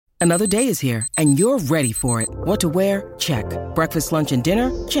Another day is here, and you're ready for it. What to wear? Check. Breakfast, lunch, and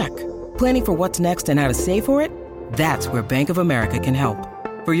dinner? Check. Planning for what's next and how to save for it? That's where Bank of America can help.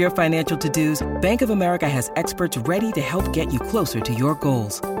 For your financial to-dos, Bank of America has experts ready to help get you closer to your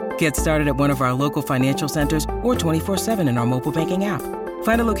goals. Get started at one of our local financial centers or 24/7 in our mobile banking app.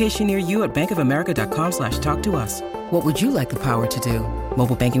 Find a location near you at bankofamerica.com/talktous. What would you like the power to do?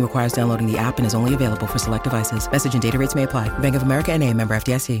 Mobile banking requires downloading the app and is only available for select devices. Message and data rates may apply. Bank of America N.A., member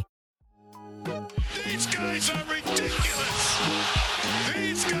FDIC. These guys are ridiculous.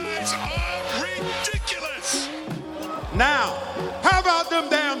 These guys are ridiculous. Now, how about them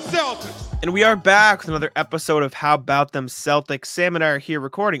damn Celtics? And we are back with another episode of How About Them Celtics. Sam and I are here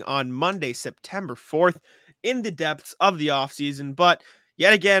recording on Monday, September 4th, in the depths of the offseason. But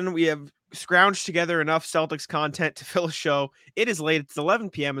yet again, we have scrounged together enough Celtics content to fill a show. It is late. It's 11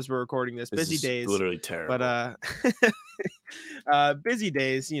 p.m. as we're recording this. Busy days. Literally terrible. But busy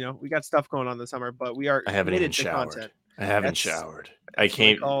days. You know, we got stuff going on this summer, but we are I haven't even committed to showered. content. I haven't showered. I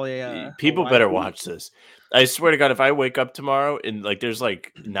can't. Like people better watch this. I swear to God, if I wake up tomorrow and there's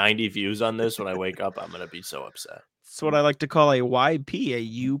 90 views on this when I wake up, I'm gonna be so upset. It's what I like to call a YP, a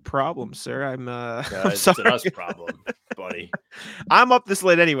you problem, sir. I'm it's an us problem, buddy. I'm up this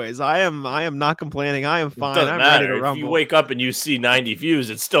late anyways. I am not complaining. I am fine. Doesn't I'm matter. ready to rumble. If you wake up and you see 90 views,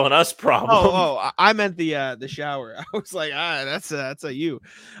 it's still an us problem. I meant the shower. I was like, that's a you.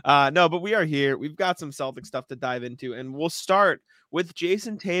 No, but we are here. We've got some Celtic stuff to dive into, and we'll start with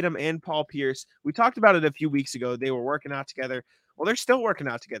Jayson Tatum and Paul Pierce. We talked about it a few weeks ago. They were working out together. Well, they're still working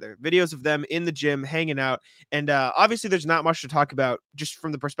out together. Videos of them in the gym, hanging out. And obviously there's not much to talk about just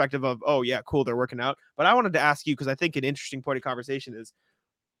from the perspective of, oh, yeah, cool, they're working out. But I wanted to ask you, because I think an interesting point of conversation is,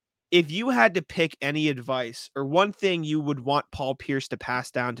 if you had to pick any advice or one thing you would want Paul Pierce to pass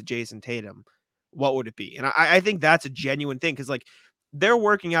down to Jayson Tatum, what would it be? And I think that's a genuine thing, because they're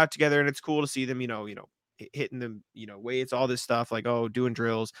working out together and it's cool to see them, hitting them, weights, all this stuff, doing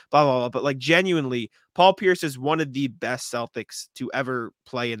drills, blah, blah, blah. But genuinely, Paul Pierce is one of the best Celtics to ever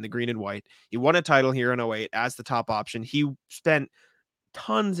play in the green and white. He won a title here in 08 as the top option. He spent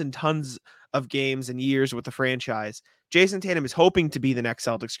tons and tons of games and years with the franchise. Jayson Tatum is hoping to be the next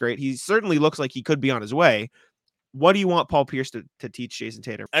Celtics great. He certainly looks like he could be on his way. What do you want Paul Pierce to teach Jayson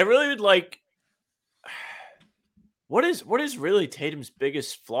Tatum? I really would like, what is really Tatum's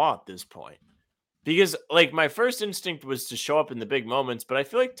biggest flaw at this point? Because my first instinct was to show up in the big moments, but I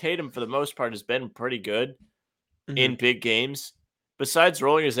feel like Tatum for the most part has been pretty good in big games. Besides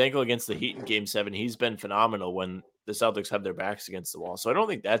rolling his ankle against the Heat in Game 7, he's been phenomenal when the Celtics have their backs against the wall. So I don't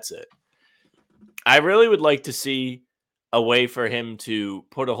think that's it. I really would like to see a way for him to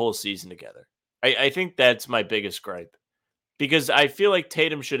put a whole season together. I think that's my biggest gripe. Because I feel like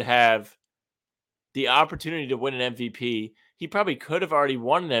Tatum should have the opportunity to win an MVP. He probably could have already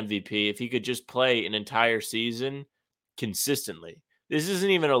won an MVP if he could just play an entire season consistently. This isn't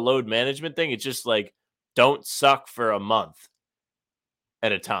even a load management thing. It's just don't suck for a month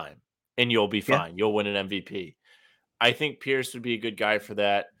at a time and you'll be fine. Yeah. You'll win an MVP. I think Pierce would be a good guy for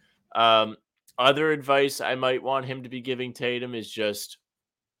that. Other advice I might want him to be giving Tatum is just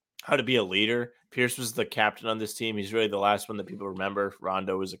how to be a leader. Pierce was the captain on this team. He's really the last one that people remember.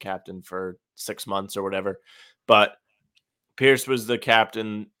 Rondo was a captain for 6 months or whatever. But Pierce was the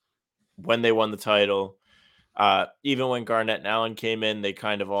captain when they won the title. Even when Garnett and Allen came in, they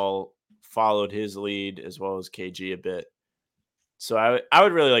kind of all followed his lead, as well as KG a bit. So I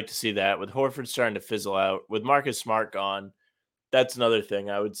would really like to see that. With Horford starting to fizzle out, with Marcus Smart gone, that's another thing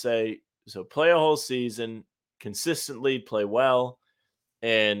I would say. So play a whole season, consistently play well,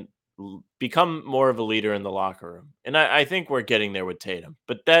 and become more of a leader in the locker room. And I think we're getting there with Tatum.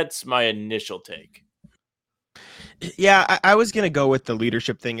 But that's my initial take. Yeah, I was going to go with the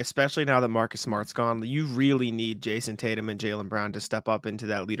leadership thing, especially now that Marcus Smart's gone. You really need Jayson Tatum and Jaylen Brown to step up into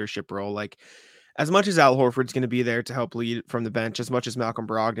that leadership role. As much as Al Horford's going to be there to help lead from the bench, as much as Malcolm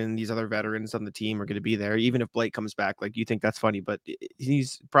Brogdon and these other veterans on the team are going to be there, even if Blake comes back, you think that's funny, but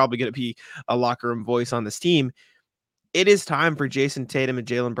he's probably going to be a locker room voice on this team. It is time for Jayson Tatum and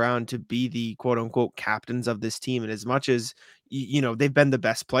Jaylen Brown to be the quote unquote captains of this team. And as much as, they've been the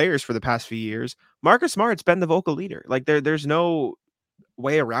best players for the past few years, Marcus Smart's been the vocal leader. There's no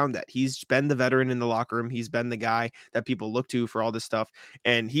way around that. He's been the veteran in the locker room. He's been the guy that people look to for all this stuff,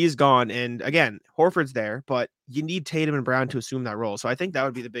 and he's gone. And again, Horford's there, but you need Tatum and Brown to assume that role. So I think that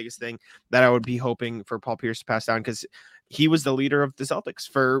would be the biggest thing that I would be hoping for Paul Pierce to pass down, because he was the leader of the Celtics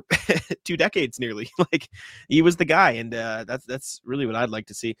for 2 decades nearly. He was the guy, and that's really what I'd like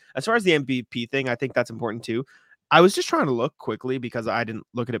to see. As far as the MVP thing, I think that's important too. I was just trying to look quickly because I didn't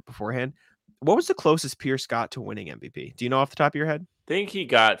look at it beforehand. What was the closest Pierce got to winning MVP? Do you know off the top of your head? I think he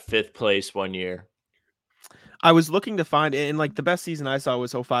got 5th place one year. I was looking to find it, and like the best season I saw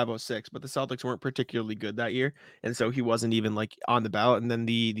was 05-06, but the Celtics weren't particularly good that year, and so he wasn't even like on the ballot. And then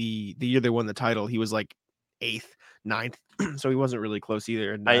the year they won the title, he was like 8th, 9th, so he wasn't really close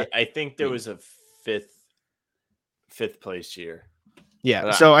either. And I think there was a fifth place year. yeah,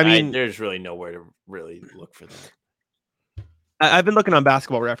 But so I mean, there's really nowhere to really look for that. I've been looking on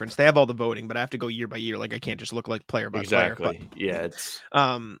Basketball Reference. They have all the voting, but I have to go year by year. Like I can't just look like player by player. But, yeah, it's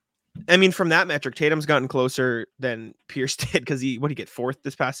I mean, from that metric, Tatum's gotten closer than Pierce did because he get 4th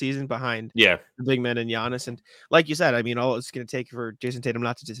this past season behind the big men and Giannis. And like you said, I mean, all it's going to take for Jayson Tatum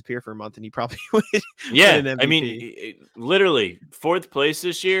not to disappear for a month, and he probably would win an MVP. I mean, literally 4th place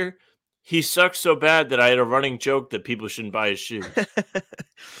this year. He sucks so bad that I had a running joke that people shouldn't buy his shoes.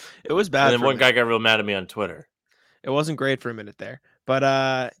 It was bad. And then one guy got real mad at me on Twitter. It wasn't great for a minute there.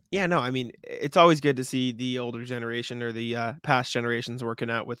 But yeah, no, I mean, it's always good to see the older generation or the past generations working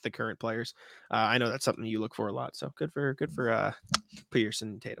out with the current players. I know that's something you look for a lot. So good for Pierce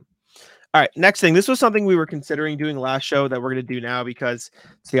and Tatum. All right, next thing. This was something we were considering doing last show that we're going to do now because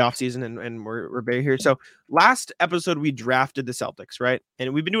it's the off season and we're very here. So last episode we drafted the Celtics, right?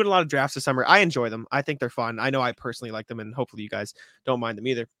 And we've been doing a lot of drafts this summer. I enjoy them. I think they're fun. I know I personally like them, and hopefully you guys don't mind them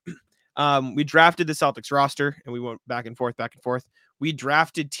either. We drafted the Celtics roster and we went back and forth. We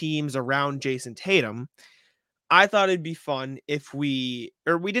drafted teams around Jayson Tatum. I thought it'd be fun if we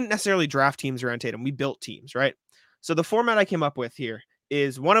didn't necessarily draft teams around Tatum. We built teams, right? So the format I came up with here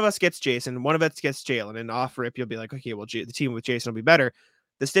is one of us gets Jayson, one of us gets Jaylen, and off rip, you'll be like, okay, well, the team with Jayson will be better.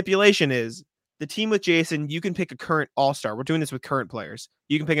 The stipulation is the team with Jayson, you can pick a current all-star. We're doing this with current players.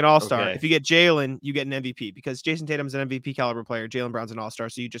 You can pick an all-star. Okay. If you get Jaylen, you get an MVP because Jayson Tatum's an MVP caliber player. Jaylen Brown's an all-star.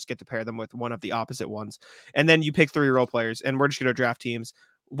 So you just get to pair them with one of the opposite ones. And then you pick 3 role players, and we're just going to draft teams.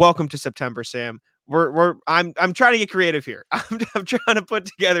 Welcome to September, Sam. I'm trying to get creative here. I'm trying to put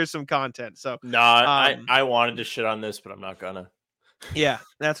together some content. So no, I wanted to shit on this, but I'm not gonna. Yeah,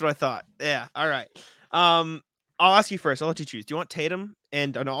 that's what I thought. Yeah. All right. I'll ask you first. I'll let you choose. Do you want Tatum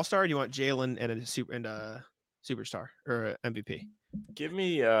and an all-star, or do you want Jaylen and a superstar or an MVP? Give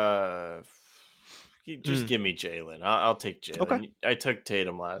me give me Jaylen. I'll take Jaylen. Okay. I took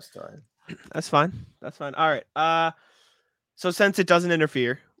Tatum last time. That's fine. All right. So since it doesn't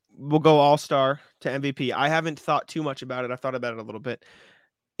interfere, we'll go all-star to MVP. I haven't thought too much about it. I've thought about it a little bit.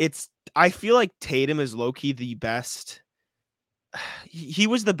 I feel like Tatum is low-key the best. He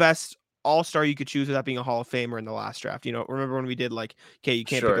was the best all-star you could choose without being a Hall of Famer in the last draft. You know, remember when we did like, okay, you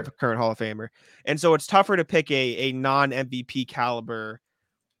can't pick up a current Hall of Famer. And so it's tougher to pick a non-MVP caliber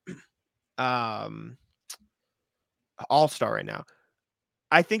all-star right now.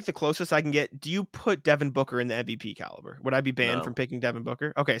 I think the closest I can get, do you put Devin Booker in the MVP caliber? Would I be banned from picking Devin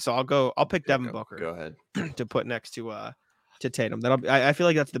Booker? Okay, so I'll pick Devin Booker. Go ahead. To put next to Tatum. I feel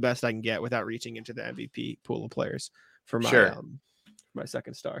like that's the best I can get without reaching into the MVP pool of players for my my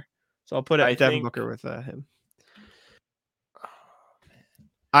second star. So I'll put Devin Booker with him.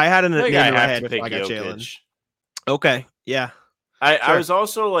 I had an name in my head if I got Jaylen. Okay, yeah. I was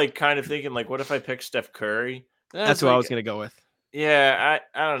also like kind of thinking like, what if I pick Steph Curry? That's who I was gonna go with. Yeah,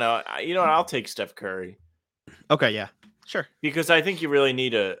 I don't know. You know what? I'll take Steph Curry. Okay, yeah, sure. Because I think you really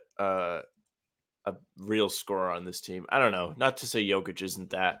need a real scorer on this team. I don't know. Not to say Jokic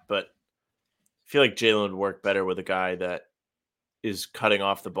isn't that, but I feel like Jaylen would work better with a guy that is cutting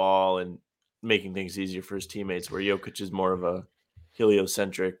off the ball and making things easier for his teammates, where Jokic is more of a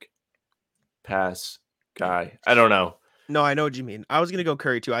heliocentric pass guy. I don't know. No, I know what you mean. I was going to go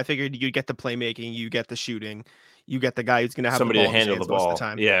Curry too. I figured you'd get the playmaking, you get the shooting, you get the guy who's going to have somebody the ball to handle the ball. Most of the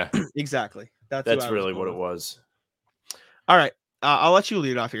time. Yeah, exactly. That's really what it was. All right. I'll let you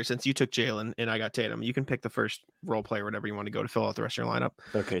lead it off here since you took Jaylen and I got Tatum. You can pick the first role player, whatever you want to go to fill out the rest of your lineup.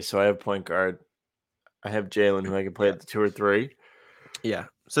 Okay, so I have point guard. I have Jaylen, who I can play at the 2 or 3. Yeah.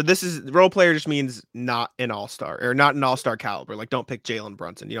 So this is role player just means not an all-star or not an all-star caliber. Like don't pick Jalen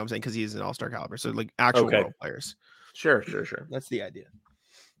Brunson. You know what I'm saying? Because he's an all-star caliber. So like actual role players. Sure. That's the idea.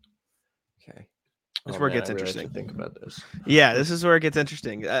 Okay. This is where it gets interesting. Think about this. Yeah, this is where it gets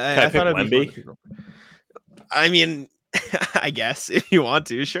interesting. I thought it'd be fun. I mean, I guess if you want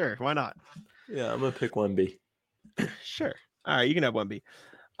to, sure. Why not? Yeah, I'm gonna pick 1B. Sure. All right, you can have 1B.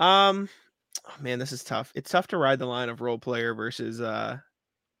 Oh man, this is tough. It's tough to ride the line of role player versus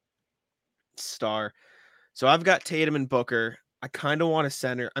star. So I've got Tatum and Booker. I kind of want a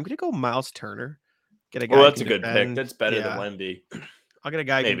center. I'm gonna go Miles Turner. Get a guy. Well, that's a good pick. That's better than Wemby. I'll get a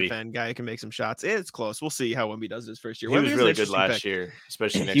guy who can defend, guy who can make some shots. It's close. We'll see how Wemby does his first year. He was really good last year,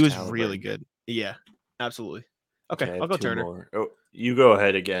 especially next He was really good. Yeah, absolutely. Okay, I'll go Turner. More. Oh, you go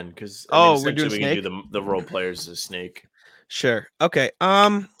ahead again because we're doing we can do the role players as a snake. Sure. Okay.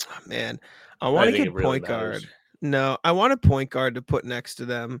 Man, I want I a think it good really point matters. guard. No, I want a point guard to put next to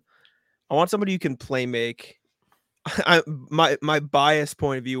them. I want somebody who can play make. My biased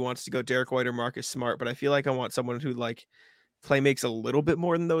point of view wants to go Derek White or Marcus Smart, but I feel like I want someone who like play makes a little bit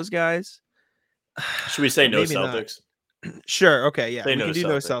more than those guys. Should we say But no maybe not. Celtics? Sure. Okay. Yeah, Say we no can do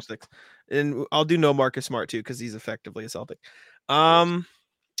no Celtics. Celtics, and I'll do no Marcus Smart too because he's effectively a Celtic. Yes.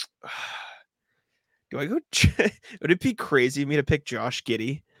 Do I go? Would it be crazy of me to pick Josh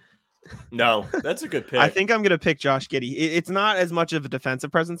Giddey? No, that's a good pick. I think I'm gonna pick Josh Giddey. It's not as much of a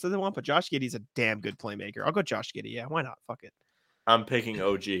defensive presence as I want, but Josh Giddey's a damn good playmaker. I'll go Josh Giddey. Yeah, why not? Fuck it. I'm picking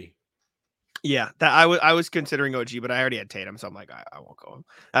OG. Yeah, that I was considering OG, but I already had Tatum, so I'm like, I won't go him.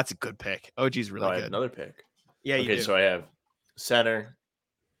 That's a good pick. OG's really I have good. another pick. Yeah, you Okay, do. so I have center,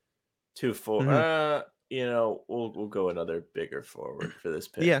 2 4. Mhm. We'll go another bigger forward for this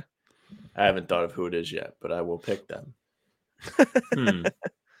pick. Yeah. I haven't thought of who it is yet, but I will pick them.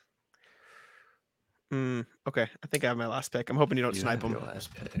 Okay, I think I have my last pick. I'm hoping you don't You snipe have him. your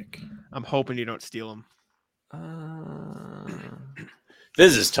last pick. I'm hoping you don't steal him.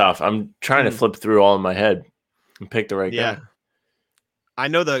 This is tough. I'm trying to flip through all in my head and pick the right guy. I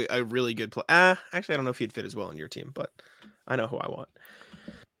know a really good play. Actually, I don't know if he'd fit as well in your team, but I know who I want.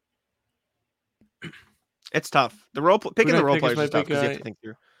 It's tough. Picking the role players is tough because you have to think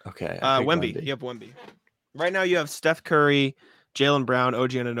through. Okay. Wemby. You have Wemby. Right now, you have Steph Curry, Jaylen Brown,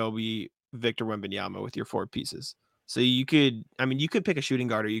 OG Anunoby, Victor Wembanyama with your 4 pieces. So you could pick a shooting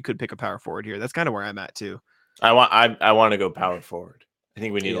guard or you could pick a power forward here. That's kind of where I'm at too. I want to go power forward. I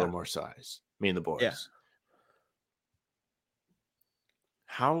think we need a little more size. Me and the boys. Yeah.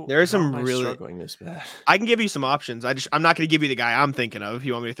 How There are some am I really struggling this bad? I can give you some options. I'm not going to give you the guy I'm thinking of if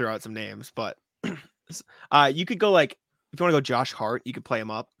you want me to throw out some names, but you could go like if you want to go Josh Hart, you could play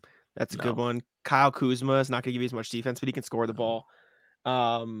him up. That's a good one. Kyle Kuzma is not going to give you as much defense, but he can score the ball.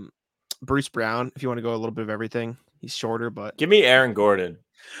 Bruce Brown, if you want to go a little bit of everything, he's shorter, but Give me Aaron Gordon.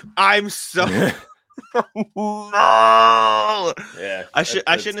 I'm so no. Yeah, I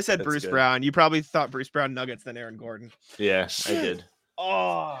shouldn't have said Bruce good. Brown. You probably thought Bruce Brown Nuggets than Aaron Gordon. Yeah, I did.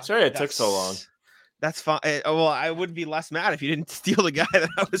 Oh, sorry it took so long. That's fine. Well, I would be less mad if you didn't steal the guy that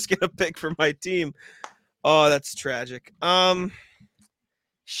I was gonna pick for my team. Oh, that's tragic.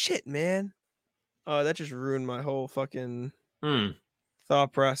 Shit, man. Oh, that just ruined my whole fucking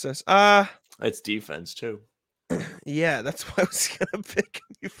thought process. It's defense too. Yeah, that's why I was gonna pick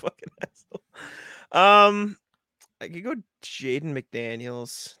him, you fucking asshole. I could go Jaden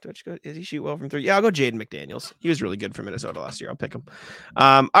McDaniels. Does he shoot well from 3? Yeah, I'll go Jaden McDaniels. He was really good for Minnesota last year. I'll pick him.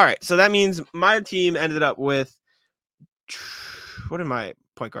 All right, so that means my team ended up with what am I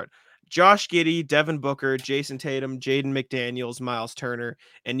point guard? Josh Giddey, Devin Booker, Jayson Tatum, Jaden McDaniels, Miles Turner,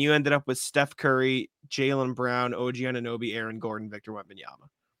 and you ended up with Steph Curry, Jaylen Brown, OG Anunoby, Aaron Gordon, Victor Wembanyama.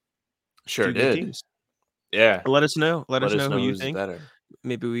 Sure did. Teams. Yeah. Let us know. Let us know who you think. Better.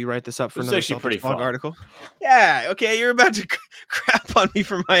 Maybe we write this up for another pretty fun article. Yeah. Okay. You're about to crap on me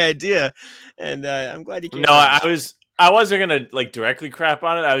for my idea, and I'm glad you came. No, I wasn't gonna like directly crap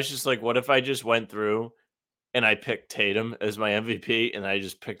on it. I was just like, what if I just went through and I picked Tatum as my MVP, and I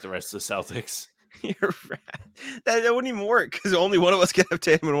just picked the rest of the Celtics? You're right. That wouldn't even work because only one of us could have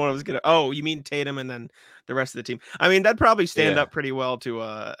Tatum and one of us could have. Oh, you mean Tatum and then the rest of the team? I mean, that'd probably stand up pretty well to.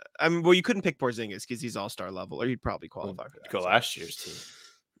 Well, you couldn't pick Porzingis because he's all-star level, or you'd probably qualify for that. Go last year's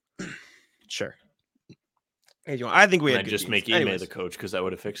team. Sure. I think we had just teams. Make Ime the coach because that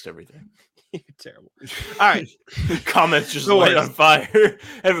would have fixed everything. You're terrible. All right. Comments just light on fire.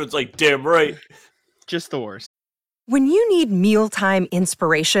 Everyone's like, damn right. Just the worst. When you need mealtime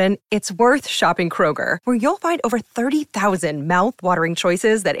inspiration, it's worth shopping Kroger, where you'll find over 30,000 mouth-watering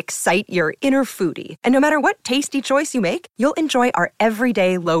choices that excite your inner foodie. And no matter what tasty choice you make, you'll enjoy our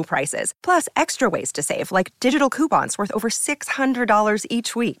everyday low prices, plus extra ways to save, like digital coupons worth over $600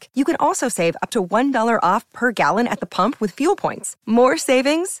 each week. You can also save up to $1 off per gallon at the pump with fuel points. More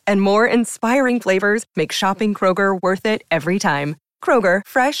savings and more inspiring flavors make shopping Kroger worth it every time. Kroger,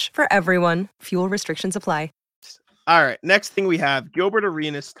 fresh for everyone. Fuel restrictions apply. All right, next thing we have Gilbert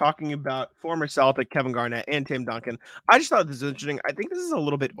Arenas talking about former Celtic Kevin Garnett and Tim Duncan. I just thought this was interesting. I think this is a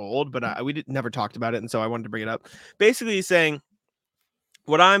little bit old, but we never talked about it, and so I wanted to bring it up. Basically, he's saying,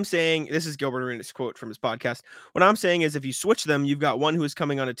 what I'm saying, this is Gilbert Arenas' quote from his podcast. What I'm saying is if you switch them, you've got one who is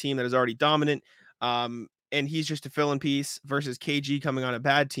coming on a team that is already dominant, and he's just a fill-in piece versus KG coming on a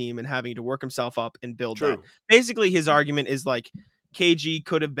bad team and having to work himself up and build that. Basically, his argument is like KG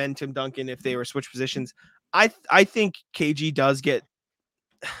could have been Tim Duncan if they were switched positions. I think KG does get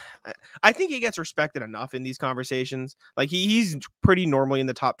I think he gets respected enough in these conversations. Like he's pretty normally in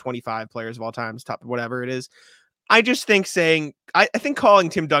the top 25 players of all time, top whatever it is. I just think I think calling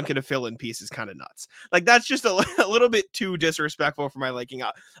Tim Duncan a fill-in piece is kind of nuts. Like that's just a little bit too disrespectful for my liking.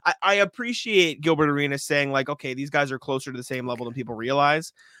 I appreciate Gilbert Arenas saying like, okay, these guys are closer to the same level than people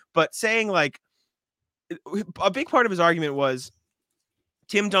realize, but saying like a big part of his argument was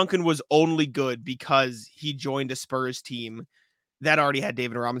Tim Duncan was only good because he joined a Spurs team that already had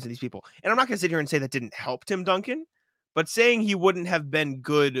David Robinson, these people. And I'm not going to sit here and say that didn't help Tim Duncan, but saying he wouldn't have been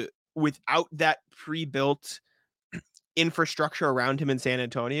good without that pre-built infrastructure around him in San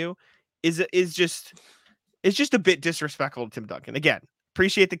Antonio is just a bit disrespectful to Tim Duncan. Again,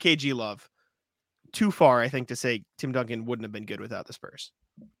 appreciate the KG love. Too far, I think, to say Tim Duncan wouldn't have been good without the Spurs.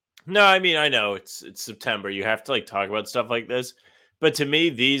 No, I mean, I know it's September. You have to like talk about stuff like this. But to me,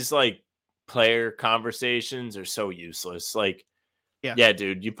 these like player conversations are so useless. Like, yeah,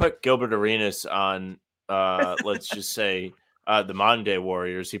 dude, you put Gilbert Arenas on, let's just say, the modern day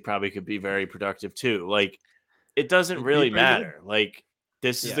Warriors, he probably could be very productive too. Like, it doesn't really matter. Like,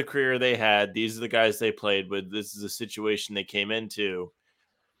 this is the career they had. These are the guys they played with. This is the situation they came into.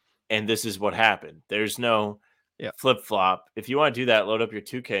 And this is what happened. There's no flip flop. If you want to do that, load up your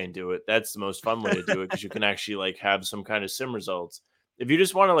 2K and do it. That's the most fun way to do it because you can actually like have some kind of sim results. If you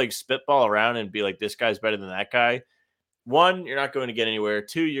just want to like spitball around and be like, this guy's better than that guy, one, you're not going to get anywhere.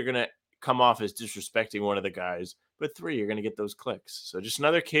 Two, you're going to come off as disrespecting one of the guys. But three, you're going to get those clicks. So just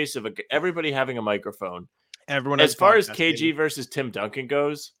another case of everybody having a microphone. Everyone, as far as KG versus Tim Duncan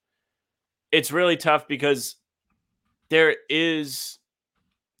goes, it's really tough because there is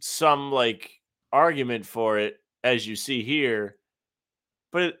some like argument for it, as you see here.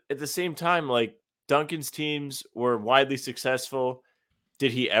 But at the same time, like Duncan's teams were widely successful.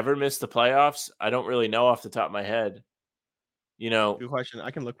 Did he ever miss the playoffs? I don't really know off the top of my head. You know, good question.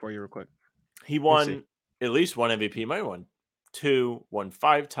 I can look for you real quick. He won at least one MVP. Might have won two, won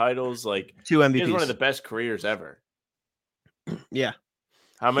 5 titles. Like 2 MVPs. He has one of the best careers ever. Yeah.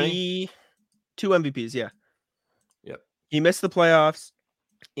 How many? 2 MVPs. Yeah. Yep. He missed the playoffs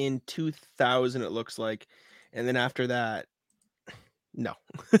in 2000, it looks like, and then after that, no.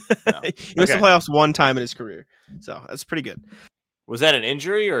 He missed the playoffs one time in his career, so that's pretty good. Was that an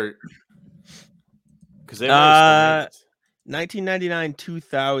injury or? Because they 1999,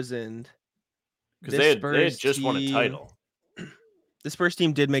 2000. Because they had just won a title. The Spurs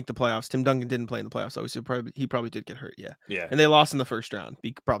team did make the playoffs. Tim Duncan didn't play in the playoffs, so he probably did get hurt. Yeah. And they lost in the first round,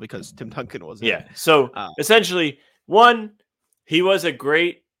 probably because Tim Duncan wasn't. Yeah. So essentially, one, he was a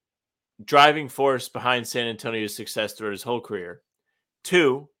great driving force behind San Antonio's success throughout his whole career.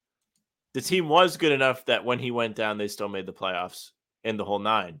 2, the team was good enough that when he went down, they still made the playoffs in the whole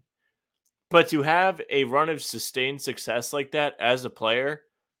 9. But to have a run of sustained success like that as a player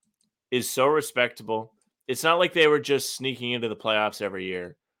is so respectable. It's not like they were just sneaking into the playoffs every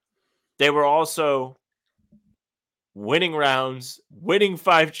year. They were also winning rounds, winning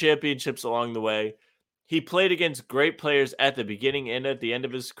 5 championships along the way. He played against great players at the beginning and at the end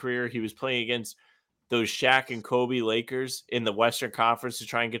of his career. He was playing against those Shaq and Kobe Lakers in the Western Conference to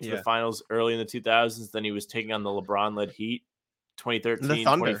try and get to the finals early in the 2000s. Then he was taking on the LeBron-led Heat, 2013,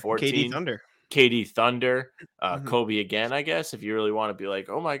 2014. KD Thunder, Kobe again, I guess, if you really want to be like,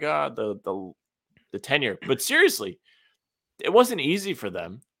 oh my God, the tenure. But seriously, it wasn't easy for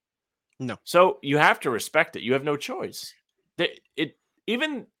them. No. So you have to respect it. You have no choice.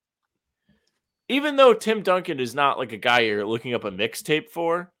 Even though Tim Duncan is not like a guy you're looking up a mixtape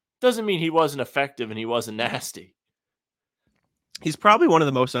for, doesn't mean he wasn't effective and he wasn't nasty. He's probably one of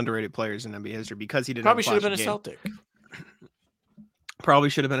the most underrated players in NBA history because he didn't probably should have been a Celtic.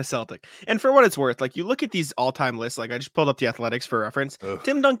 Probably should have been a Celtic. And for what it's worth, like you look at these all-time lists, like I just pulled up the Athletics for reference. Ugh.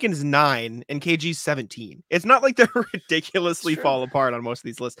 Tim Duncan's 9 and KG's 17. It's not like they're ridiculously fall apart on most of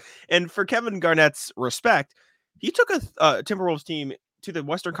these lists. And for Kevin Garnett's respect, he took a Timberwolves team to the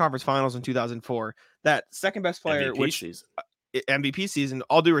Western Conference Finals in 2004. That second best player, MVP season,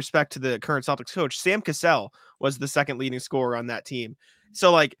 all due respect to the current Celtics coach, Sam Cassell was the second leading scorer on that team. So,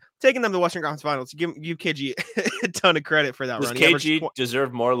 like, taking them to the Western Conference Finals, give KG a ton of credit for that run. Does KG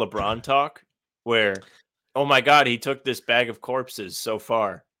deserve more LeBron talk? Where, oh my God, he took this bag of corpses so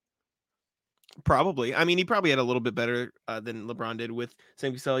far. Probably. I mean, he probably had a little bit better than LeBron did with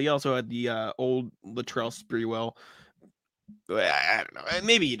Sam Cassell. He also had the old Latrell Sprewell. I don't know.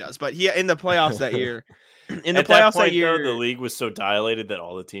 Maybe he does, but in the playoffs that year, the league was so dilated that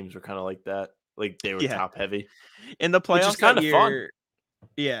all the teams were kind of like that. Like they were top heavy. In the playoffs, which is kind of fun.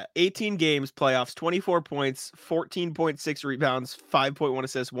 Yeah, 18 games, playoffs, 24 points, 14.6 rebounds, 5.1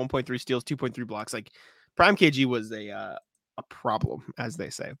 assists, 1.3 steals, 2.3 blocks. Like Prime KG was a problem, as they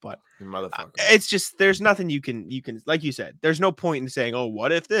say. But motherfucker, it's just there's nothing you can like you said. There's no point in saying, "Oh,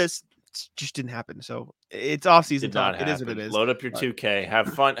 what if this?" just didn't happen. So it's off season Did not talk. happen. It is what it is. Load up your 2K.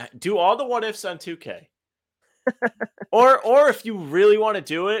 Have fun. Do all the what ifs on 2K. or if you really want to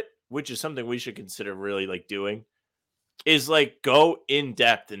do it, which is something we should consider really like doing, is like go in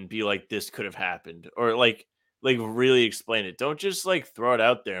depth and be like, this could have happened, or like really explain it. Don't just like throw it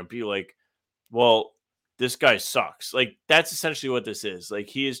out there and be like, well, this guy sucks. Like that's essentially what this is. Like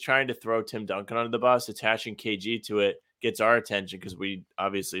he is trying to throw Tim Duncan under the bus, attaching KG to it, gets our attention because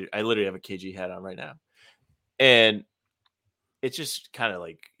I literally have a KG hat on right now. And it's just kind of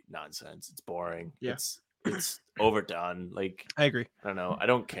like nonsense. It's boring. Yeah. It's overdone. Like I agree. I don't know. I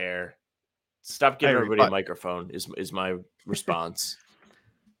don't care. Stop giving everybody a microphone is my response.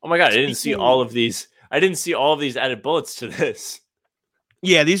 Oh my god, I didn't see all of these added bullets to this.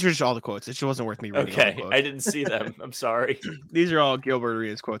 Yeah, these are just all the quotes. It just wasn't worth me reading. Okay, I didn't see them. I'm sorry. These are all Gilbert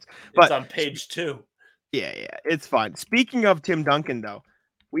Arenas quotes. But it's on page 2. Yeah, it's fine. Speaking of Tim Duncan, though,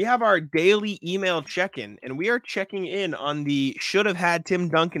 we have our daily email check-in, and we are checking in on the should have had Tim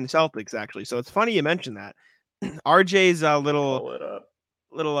Duncan Celtics, actually. So it's funny you mentioned that. RJ's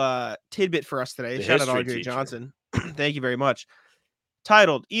little tidbit for us today. Shout out RJ teacher. Johnson. Thank you very much.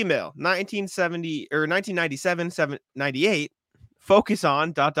 Titled email 1970 or 1997 798. Focus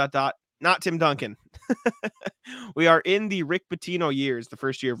on ... Not Tim Duncan. We are in the Rick Pitino years, the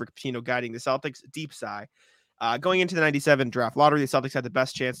first year of Rick Pitino guiding the Celtics. Deep sigh. Going into the 97 draft lottery, the Celtics had the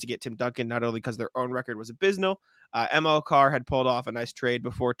best chance to get Tim Duncan, not only because their own record was abysmal. ML Carr had pulled off a nice trade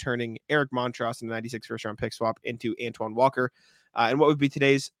before turning Eric Montross in the 96 first-round pick swap into Antoine Walker. And what would be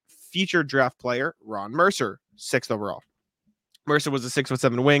today's featured draft player, Ron Mercer, 6th overall. Mercer was a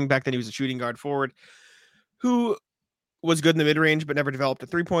 6'7" wing. Back then, he was a shooting guard forward who was good in the mid-range, but never developed a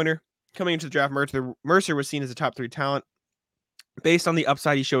three-pointer. Coming into the draft, Mercer was seen as a top 3 talent. Based on the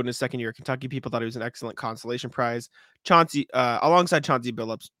upside he showed in his second year at Kentucky, people thought he was an excellent consolation prize. Alongside Chauncey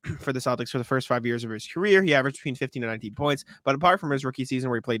Billups for the Celtics for the first 5 years of his career, he averaged between 15 and 19 points. But apart from his rookie season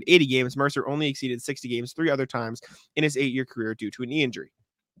where he played 80 games, Mercer only exceeded 60 games 3 other times in his 8-year career due to a knee injury.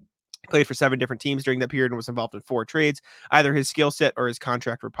 He played for 7 different teams during that period and was involved in 4 trades. Either his skill set or his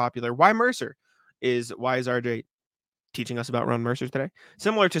contract were popular. Why is RJ teaching us about Ron Mercer today?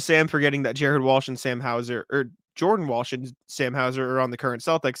 Similar to Sam forgetting that Jordan Walsh and Sam Hauser are on the current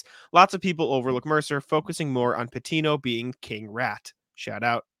Celtics, lots of people overlook Mercer, focusing more on Pitino being King Rat. Shout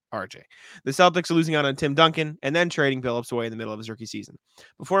out RJ. The Celtics losing out on Tim Duncan and then trading Billups away in the middle of his rookie season.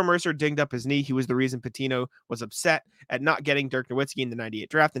 Before Mercer dinged up his knee, he was the reason Pitino was upset at not getting Dirk Nowitzki in the 98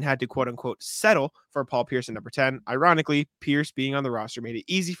 draft and had to quote-unquote settle for Paul Pierce at number 10. Ironically, Pierce being on the roster made it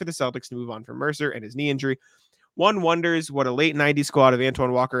easy for the Celtics to move on from Mercer and his knee injury. One wonders what a late 90s squad of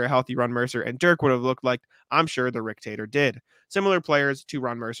Antoine Walker, a healthy Ron Mercer, and Dirk would have looked like. I'm sure the Rick Tater did. Similar players to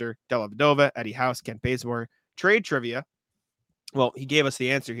Ron Mercer, Della Vedova, Eddie House, Kent Bazemore. Trade trivia. Well, he gave us the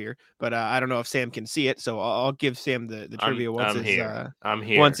answer here, but I don't know if Sam can see it, so I'll give Sam the trivia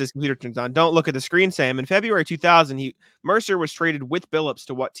once his computer turns on. Don't look at the screen, Sam. In February 2000, Mercer was traded with Billups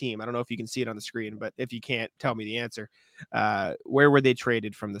to what team? I don't know if you can see it on the screen, but if you can't, tell me the answer. Where were they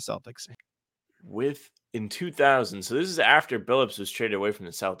traded from the Celtics? In 2000, so this is after Billups was traded away from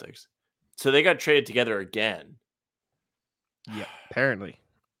the Celtics. So they got traded together again. Yeah, apparently.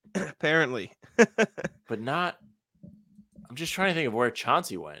 But not. I'm just trying to think of where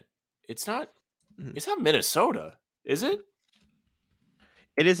Chauncey went. It's not Minnesota, is it?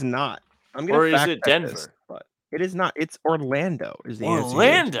 It is not. Or is it Denver? But it is not. It's Orlando. Is the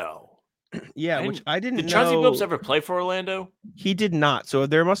Orlando? Yeah, which I didn't know. Did Chauncey Billups ever play for Orlando? He did not. So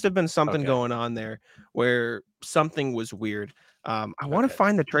there must have been something going on there where something was weird. I want to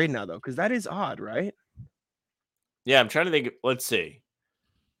find the trade now, though, because that is odd, right? Yeah, I'm trying to think. Let's see.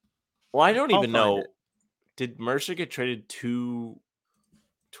 Well, I don't even know. Did Mercer get traded to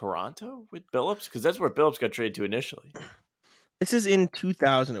Toronto with Billups? Because that's where Billups got traded to initially. This is in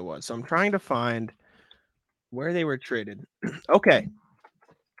 2001. So I'm trying to find where they were traded. Okay.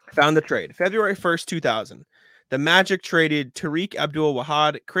 Found the trade. February 1st, 2000. The Magic traded Tariq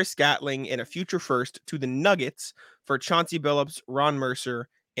Abdul-Wahad, Chris Gatling, and a future first to the Nuggets for Chauncey Billups, Ron Mercer,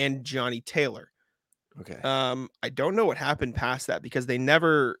 and Johnny Taylor. Okay. I don't know what happened past that because they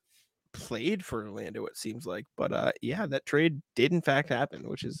never played for Orlando, it seems like. But yeah, that trade did in fact happen,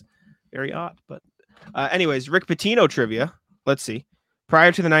 which is very odd. But anyways, Rick Pitino trivia. Let's see.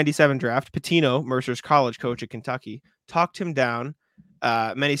 Prior to the 97 draft, Pitino, Mercer's college coach at Kentucky, talked him down.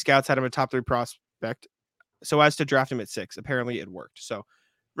 Many scouts had him a top 3 prospect so as to draft him at 6. Apparently it worked. So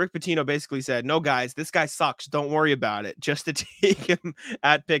Rick Pitino basically said, no, guys, this guy sucks. Don't worry about it. Just to take him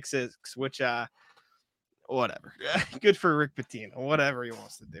at pick 6, which, whatever. Good for Rick Pitino. Whatever he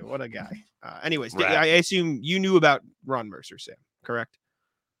wants to do. What a guy. Anyways, right. I assume you knew about Ron Mercer, Sam, correct?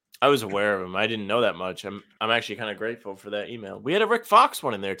 I was aware of him. I didn't know that much. I'm actually kind of grateful for that email. We had a Rick Fox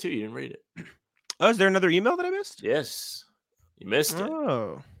one in there too. You didn't read it. Oh, is there another email that I missed? Yes, you missed it.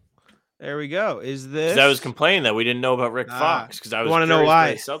 Oh, there we go. Is Because this? I was complaining that we didn't know about Rick Fox because I was want to know curious why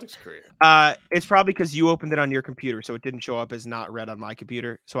about his Celtics career. It's probably because you opened it on your computer, so it didn't show up as not read on my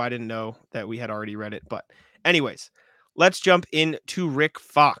computer. So I didn't know that we had already read it. But anyways, let's jump into Rick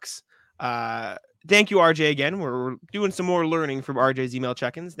Fox. Thank you, RJ, again. We're doing some more learning from RJ's email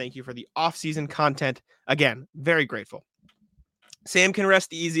check-ins. Thank you for the off-season content. Again, very grateful. Sam can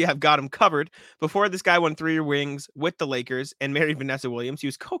rest easy. I've got him covered. Before this guy won 3 rings with the Lakers and married Vanessa Williams, he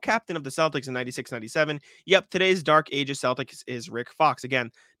was co-captain of the Celtics in 96-97. Yep, today's dark age of Celtics is Rick Fox.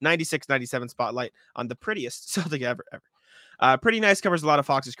 Again, 96-97 spotlight on the prettiest Celtic ever. Pretty nice, covers a lot of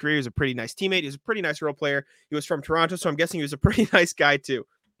Fox's career. He was a pretty nice teammate. He was a pretty nice role player. He was from Toronto, so I'm guessing he was a pretty nice guy too.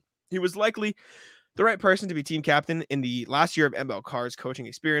 He was likely the right person to be team captain in the last year of ML Carr's coaching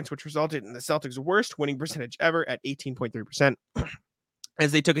experience, which resulted in the Celtics' worst winning percentage ever at 18.3%.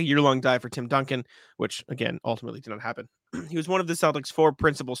 As they took a year-long dive for Tim Duncan, which, again, ultimately did not happen. He was one of the Celtics' 4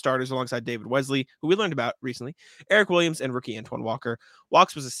 principal starters alongside David Wesley, who we learned about recently, Eric Williams, and rookie Antoine Walker.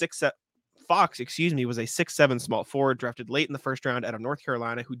 Fox was a 6'7" small forward drafted late in the first round out of North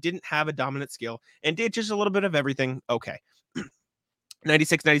Carolina who didn't have a dominant skill and did just a little bit of everything okay.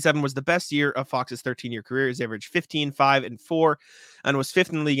 96-97 was the best year of Fox's 13-year career. He averaged 15, 5, and 4, and was 5th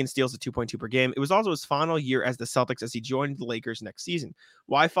in the league in steals at 2.2 per game. It was also his final year as the Celtics as he joined the Lakers next season.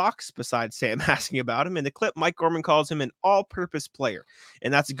 Why Fox? Besides Sam asking about him. In the clip, Mike Gorman calls him an all-purpose player,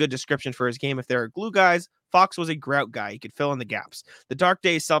 and that's a good description for his game. If there are glue guys, Fox was a grout guy. He could fill in the gaps. The Dark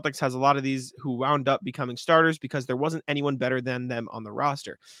Days Celtics has a lot of these who wound up becoming starters because there wasn't anyone better than them on the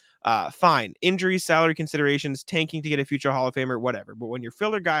roster. Fine. Injuries, salary considerations, tanking to get a future Hall of Famer, whatever. But when your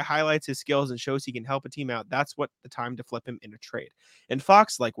filler guy highlights his skills and shows he can help a team out, that's what the time to flip him in a trade. And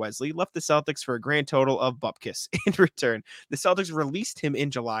Fox, like Wesley, left the Celtics for a grand total of bupkis. In return, the Celtics released him in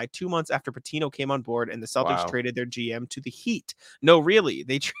July, 2 months after Patino came on board, and the Celtics traded their GM to the Heat. No, really,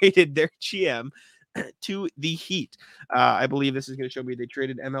 they traded their GM to the Heat. I believe this is going to show me they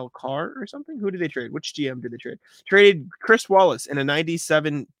traded ML Carr or something. Who did they trade? Which GM did they trade? Traded Chris Wallace and a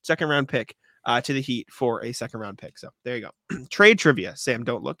 97 second round pick to the Heat for a second round pick. So there you go. Trade trivia. Sam,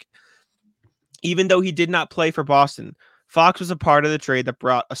 don't look. Even though he did not play for Boston, Fox was a part of the trade that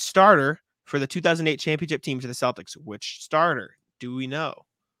brought a starter for the 2008 championship team to the Celtics. Which starter do we know?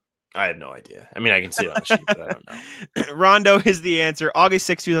 I have no idea. I mean, I can see it on the sheet, but I don't know. Rondo is the answer. August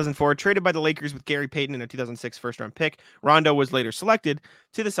 6, 2004, traded by the Lakers with Gary Payton in a 2006 first-round pick. Rondo was later selected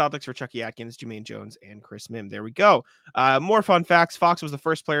to the Celtics for Chucky Atkins, Jermaine Jones, and Chris Mim. There we go. More fun facts. Fox was the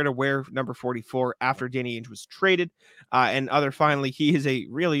first player to wear number 44 after Danny Ainge was traded. Finally, he is a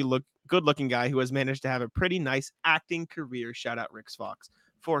really good-looking guy who has managed to have a pretty nice acting career. Shout out Rick Fox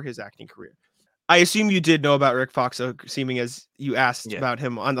for his acting career. I assume you did know about Rick Fox, seeming as you asked about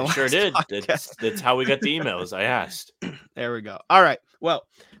him on the last sure did. podcast. That's how we got the emails. I asked. There we go. All right. Well,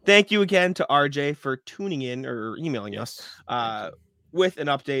 thank you again to RJ for tuning in or emailing us with an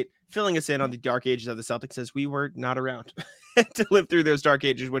update, filling us in on the dark ages of the Celtics as we were not around to live through those dark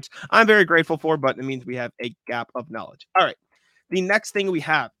ages, which I'm very grateful for, but it means we have a gap of knowledge. All right. The next thing we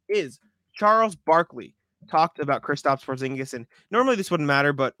have is Charles Barkley talked about Kristaps Porzingis, and normally this wouldn't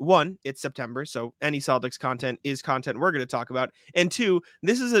matter, but 1, it's September, so any Celtics content is content we're going to talk about, and 2,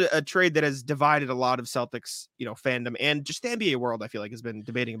 this is a trade that has divided a lot of Celtics, fandom, and just the NBA world, I feel like, has been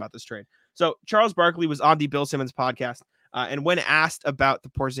debating about this trade. So Charles Barkley was on the Bill Simmons podcast, and when asked about the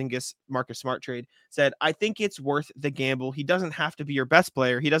Porzingis Marcus Smart trade, said, I think it's worth the gamble. He doesn't have to be your best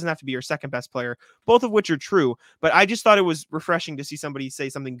player. He doesn't have to be your second best player, both of which are true. But I just thought it was refreshing to see somebody say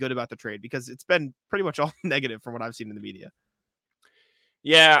something good about the trade because it's been pretty much all negative from what I've seen in the media.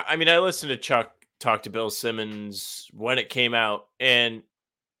 Yeah, I mean, I listened to Chuck talk to Bill Simmons when it came out, and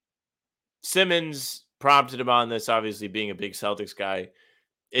Simmons prompted him on this, obviously being a big Celtics guy.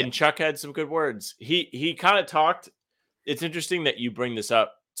 And Chuck had some good words. He kind of talked. It's interesting that you bring this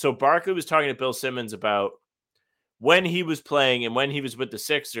up. So Barkley was talking to Bill Simmons about when he was playing and when he was with the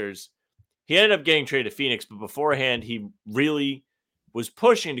Sixers. He ended up getting traded to Phoenix, but beforehand, he really was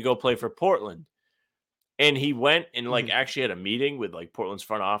pushing to go play for Portland. And he went and actually had a meeting with Portland's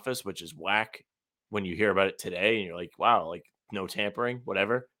front office, which is whack when you hear about it today. And you're like, wow, no tampering,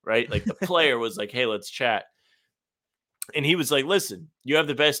 whatever, right? The player was like, hey, let's chat. And he was like, listen, you have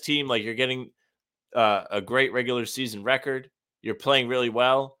the best team. You're getting a great regular season record. You're playing really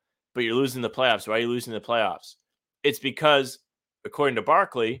well, but you're losing the playoffs. Why are you losing the playoffs? It's because, according to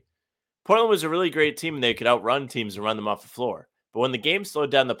Barkley, Portland was a really great team and they could outrun teams and run them off the floor. But when the game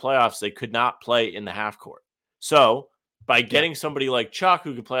slowed down the playoffs, they could not play in the half court. So By getting somebody like Chuck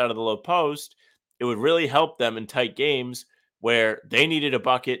who could play out of the low post, it would really help them in tight games where they needed a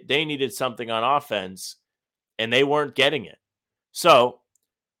bucket, they needed something on offense, and they weren't getting it. So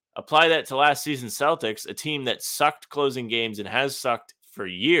apply that to last season's Celtics, a team that sucked closing games and has sucked for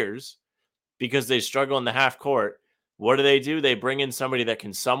years because they struggle in the half court. What do? They bring in somebody that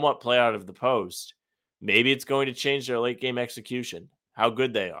can somewhat play out of the post. Maybe it's going to change their late game execution, how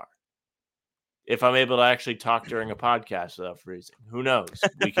good they are. If I'm able to actually talk during a podcast without freezing, who knows?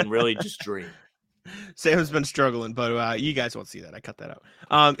 We can really just dream. Sam's been struggling, but you guys won't see that. I cut that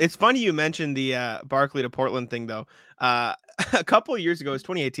out. It's funny you mentioned the Barkley to Portland thing, though. A couple of years ago, it was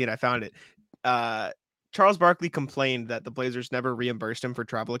 2018, I found it. Charles Barkley complained that the Blazers never reimbursed him for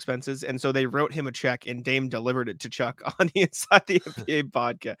travel expenses, and so they wrote him a check, and Dame delivered it to Chuck on the Inside the NBA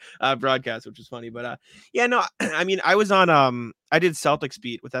broadcast, which is funny. But yeah, no, I mean, I was on I did Celtics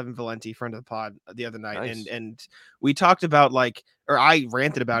beat with Evan Valenti, friend of the pod, the other night, Nice. and we talked about I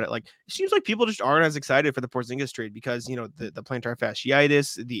ranted about it. Like, it seems like people just aren't as excited for the Porzingis trade because, you know, the plantar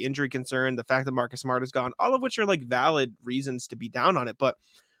fasciitis, the injury concern, the fact that Marcus Smart is gone, all of which are like valid reasons to be down on it. But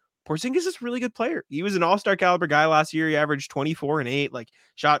Porzingis is a really good player. He was an all-star caliber guy last year. He averaged 24 and 8, like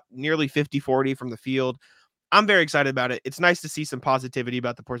shot nearly 50-40 from the field. I'm very excited about it. It's nice to see some positivity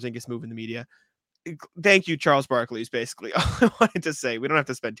about the Porzingis move in the media. Thank you, Charles Barkley, is basically all I wanted to say. We don't have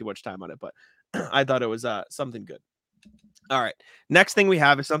to spend too much time on it, but I thought it was something good. All right. Next thing we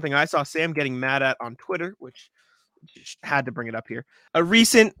have is something I saw Sam getting mad at on Twitter, which had to bring it up here. A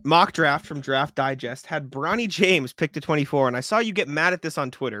recent mock draft from Draft Digest had Bronny James picked to 24, and I saw you get mad at this on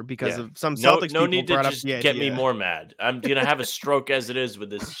Twitter because of some Celtics no people need to brought just up the get me idea. more mad. I'm gonna have a stroke as it is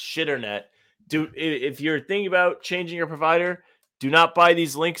with this shitternet. Dude, if you're thinking about changing your provider, do not buy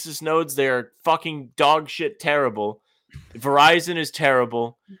these Linksys nodes. They are fucking dog shit terrible. Verizon is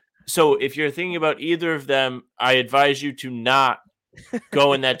terrible. So if you're thinking about either of them, I advise you to not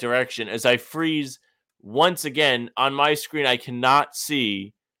go in that direction. As I freeze once again on my screen, I cannot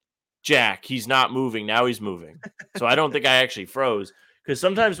see Jack. He's not moving. Now he's moving. So I don't think I actually froze, because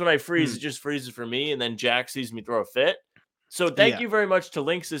sometimes when I freeze, it just freezes for me, and then Jack sees me throw a fit. So thank you very much to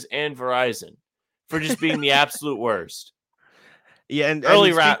Linksys and Verizon for just being the absolute worst. Yeah, and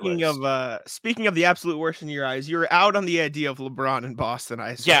Early speaking of the absolute worst in your eyes, you're out on the idea of LeBron in Boston. I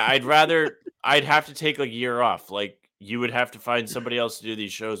assume. Yeah, I'd have to take like a year off. Like, you would have to find somebody else to do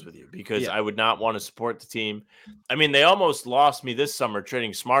these shows with you, because I would not want to support the team. I mean, they almost lost me this summer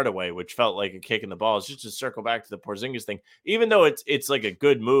trading Smart away, which felt like a kick in the balls. Just to circle back to the Porzingis thing, even though it's like a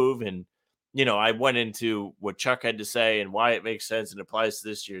good move, and you know, I went into what Chuck had to say and why it makes sense and applies to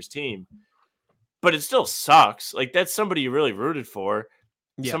this year's team, but it still sucks. Like, that's somebody you really rooted for,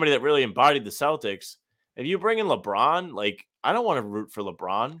 somebody that really embodied the Celtics. If you bring in LeBron, like, I don't want to root for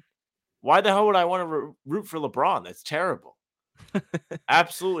LeBron. Why the hell would I want to root for LeBron? That's terrible.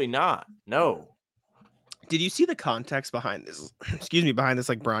 Absolutely not. No. Did you see the context behind this? Behind this,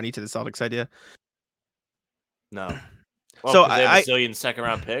 like, Bronny to the Celtics idea? No. Well, So they have a zillion second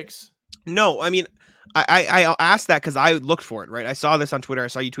round picks. No, I mean, I asked that because I looked for it, right? I saw this on Twitter. I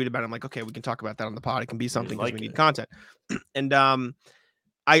saw you tweet about it. I'm like, okay, we can talk about that on the pod. It can be something because we need content. And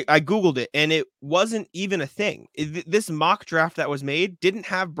I Googled it, and it wasn't even a thing. This mock draft that was made didn't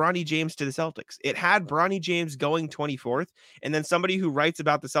have Bronny James to the Celtics. It had Bronny James going 24th, and then somebody who writes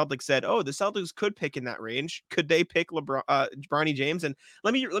about the Celtics said, "Oh, the Celtics could pick in that range. Could they pick Bronny James?" And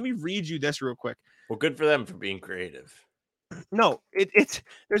let me read you this real quick. Well, good for them for being creative. No, it's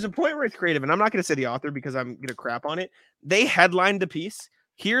there's a point where it's creative, and I'm not going to say the author because I'm going to crap on it. They headlined the piece.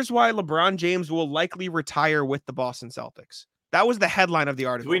 Here's why LeBron James will likely retire with the Boston Celtics. That was the headline of the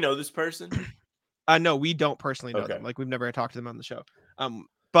article. Do we know this person? No, we don't personally know them. Like, we've never talked to them on the show.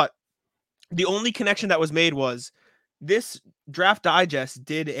 But the only connection that was made was this Draft Digest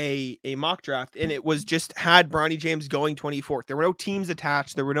did a mock draft, and it was just had Bronny James going 24th. There were no teams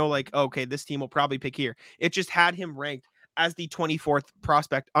attached. There were no like, okay, this team will probably pick here. It just had him ranked as the 24th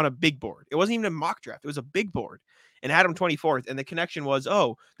prospect on a big board. It wasn't even a mock draft. It was a big board, and had him 24th. And the connection was,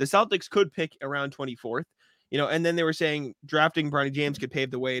 oh, the Celtics could pick around 24th. You know, and then they were saying drafting Bronny James could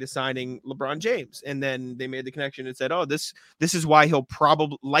pave the way to signing LeBron James. And then they made the connection and said, oh, this is why he'll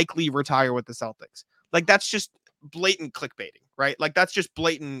probably likely retire with the Celtics. Like, that's just blatant clickbaiting, right? Like, that's just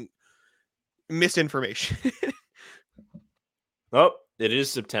blatant misinformation. Oh, it is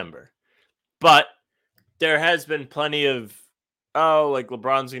September. But there has been plenty of, like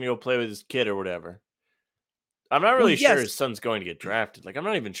LeBron's going to go play with his kid or whatever. I'm not really sure his son's going to get drafted. Like, I'm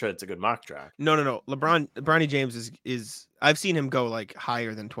not even sure it's a good mock draft. No. Bronny James is I've seen him go like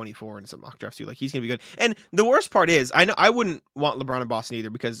higher than 24 in some mock drafts too. Like, he's gonna be good. And the worst part is, I know I wouldn't want LeBron in Boston either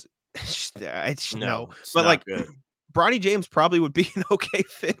because it's no, but like good. Bronny James probably would be an okay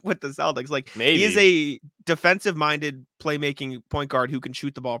fit with the Celtics. Like Maybe. he is a defensive-minded playmaking point guard who can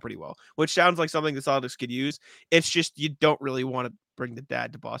shoot the ball pretty well, which sounds like something the Celtics could use. It's just you don't really want to bring the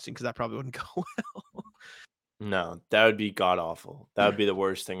dad to Boston because that probably wouldn't go well. No, that would be god awful. That would be the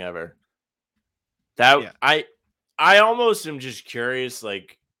worst thing ever. I almost am just curious,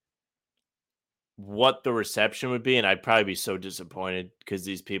 like, what the reception would be, and I'd probably be so disappointed because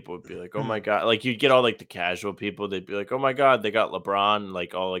these people would be like, "Oh my god!" Like you'd get all like the casual people, they'd be like, "Oh my god, they got LeBron!"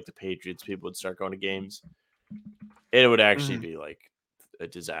 Like all like the Patriots people would start going to games. It would actually be like a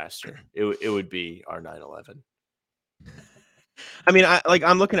disaster. It would be our 9/11. I mean,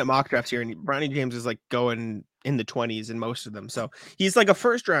 I'm looking at mock drafts here, and Bronny James is like going in the 20s in most of them. So he's like a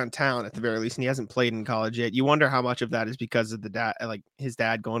first round talent at the very least, and he hasn't played in college yet. You wonder how much of that is because of the dad, like his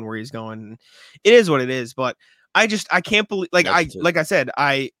dad going where he's going. It is what it is, but I can't believe, like I said,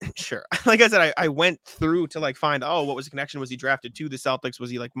 I went through to like find, what was the connection? Was he drafted to the Celtics? Was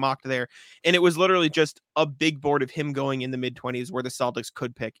he like mocked there? And it was literally just a big board of him going in the mid-20s where the Celtics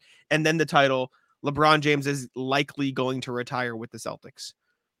could pick. And then the title, LeBron James is likely going to retire with the Celtics.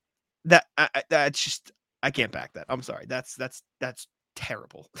 That's just, I can't back that. I'm sorry. That's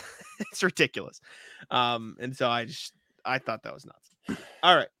terrible. It's ridiculous. And so I thought that was nuts.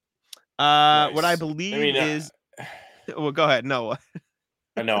 All right. Nice. What I believe is, well, go ahead. No,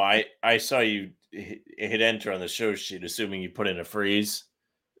 no, I saw you hit enter on the show sheet, assuming you put in a freeze.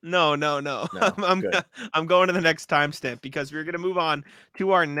 No. I'm going to the next timestamp because we're going to move on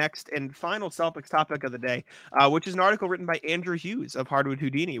to our next and final Celtics topic of the day, which is an article written by Andrew Hughes of Hardwood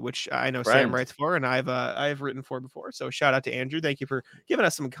Houdini, which I know Sam writes for, and I've written for before. So shout out to Andrew. Thank you for giving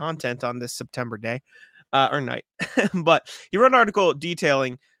us some content on this September day or night. But he wrote an article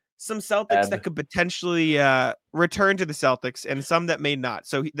detailing some Celtics that could potentially return to the Celtics and some that may not.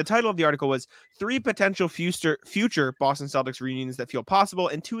 So the title of the article was 3 potential future Boston Celtics reunions that feel possible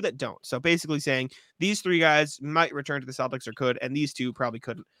and 2 that don't. So basically saying these 3 guys might return to the Celtics or could, and these 2 probably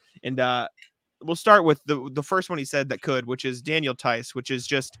couldn't. And we'll start with the first one he said that could, which is Daniel Tice, which is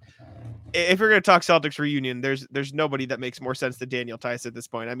just, if you're going to talk Celtics reunion, there's nobody that makes more sense than Daniel Tice at this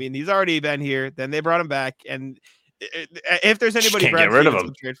point. I mean, he's already been here, then they brought him back, and if there's anybody can't get rid of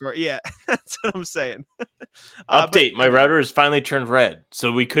him, trade for, yeah, that's what I'm saying. Update: my router has finally turned red,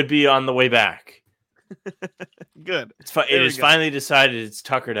 so we could be on the way back. Good. It is finally decided it's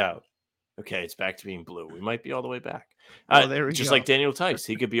tuckered out. Okay, it's back to being blue. We might be all the way back. Just like Daniel Tice,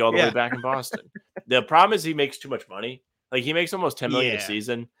 he could be all the way back in Boston. The problem is he makes too much money. Like he makes almost $10 million a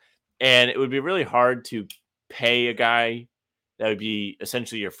season, and it would be really hard to pay a guy that would be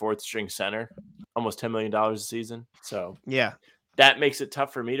essentially your 4th string center almost $10 million a season. So that makes it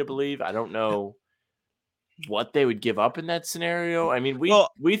tough for me to believe. I don't know what they would give up in that scenario. I mean,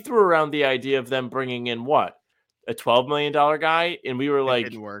 we threw around the idea of them bringing in a $12 million guy, and we were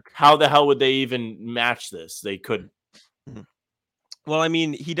like, how the hell would they even match this? They couldn't. Well, I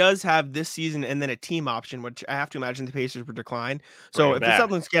mean, he does have this season and then a team option, which I have to imagine the Pacers would decline. So if the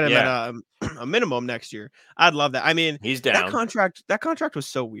Celtics get him at a minimum next year, I'd love that. I mean, he's down. That contract was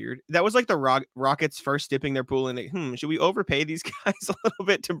so weird. That was like the Rockets first dipping their pool in. Should we overpay these guys a little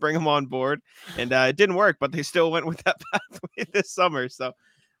bit to bring them on board? And it didn't work, but they still went with that pathway this summer. So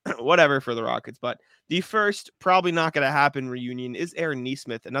whatever for the Rockets. But the first probably not going to happen reunion is Aaron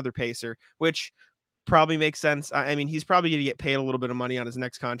Nesmith, another Pacer, which probably makes sense. I mean, he's probably going to get paid a little bit of money on his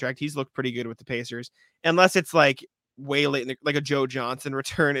next contract. He's looked pretty good with the Pacers, unless it's like way late, like a Joe Johnson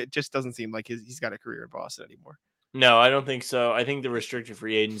return. It just doesn't seem like he's got a career in Boston anymore. No, I don't think so. I think the restricted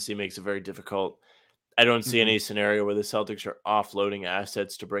free agency makes it very difficult. I don't see any scenario where the Celtics are offloading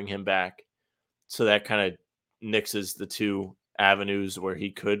assets to bring him back. So that kind of nixes the 2 avenues where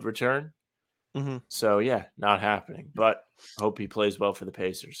he could return. So yeah, not happening, but hope he plays well for the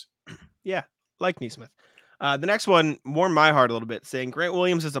Pacers. Yeah. Like Nesmith. The next one warmed my heart a little bit, saying Grant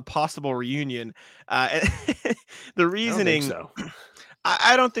Williams is a possible reunion. The reasoning,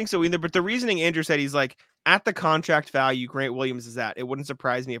 I don't think so either. But the reasoning, Andrew said, he's like, at the contract value Grant Williams is at, it wouldn't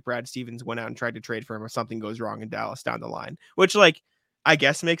surprise me if Brad Stevens went out and tried to trade for him if something goes wrong in Dallas down the line, which like I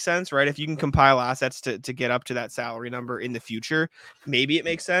guess makes sense, right? If you can compile assets to get up to that salary number in the future, maybe it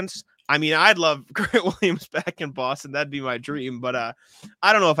makes sense. I mean, I'd love Grant Williams back in Boston. That'd be my dream. But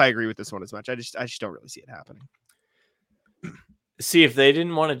I don't know if I agree with this one as much. I just don't really see it happening. See, if they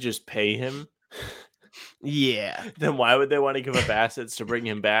didn't want to just pay him, then why would they want to give up assets to bring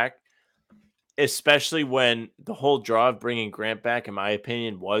him back? Especially when the whole draw of bringing Grant back, in my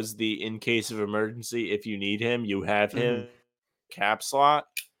opinion, was the in case of emergency, if you need him, you have him cap slot.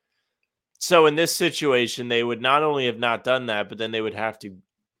 So in this situation, they would not only have not done that, but then they would have to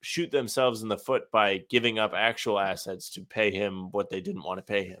shoot themselves in the foot by giving up actual assets to pay him what they didn't want to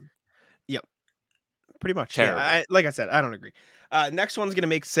pay him. Yep. Pretty much. Terrible. Yeah. Like I said, I don't agree. Next one's going to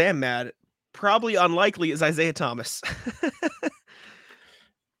make Sam mad. Probably unlikely is Isaiah Thomas.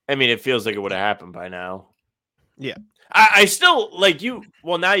 I mean, it feels like it would have happened by now. Yeah. I still like you.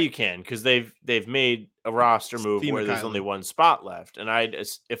 Well, now you can, because they've made a roster move Steve where there's McKaylee. only one spot left. And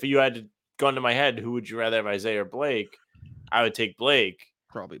if you had to go into my head, who would you rather have, Isaiah or Blake? I would take Blake.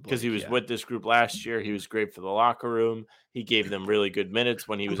 Probably Blake, because he was with this group last year. He was great for the locker room. He gave them really good minutes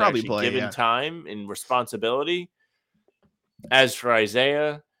when he was Probably actually Blake, given yeah. time and responsibility. As for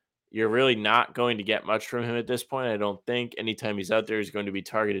Isaiah, you're really not going to get much from him at this point. I don't think anytime he's out there, he's going to be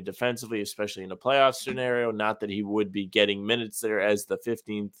targeted defensively, especially in a playoff scenario. Not that he would be getting minutes there as the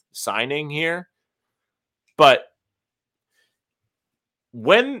 15th signing here. But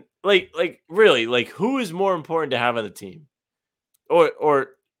when, really, who is more important to have on the team?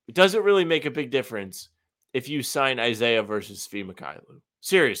 Or does it really make a big difference if you sign Isaiah versus Svi Mykhailiuk?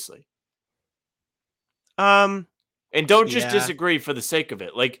 Seriously. And don't just disagree for the sake of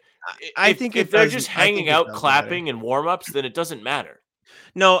it. I think if they're just hanging out, clapping and warm-ups, then it doesn't matter.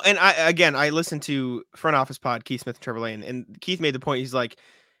 No, and I listened to Front Office Pod, Keith Smith and Trevor Lane, and Keith made the point. He's like,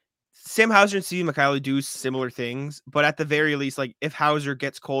 Sam Hauser and Svi Mykhailiuk do similar things, but at the very least, like if Hauser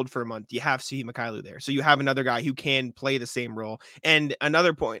gets cold for a month, you have Svi Mykhailiuk there. So you have another guy who can play the same role. And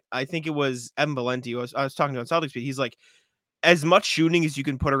another point, I think it was Evan Valenti, I was talking to on Celtics, he's like, as much shooting as you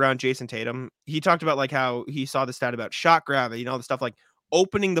can put around Jayson Tatum, he talked about like how he saw the stat about shot gravity and all the stuff, like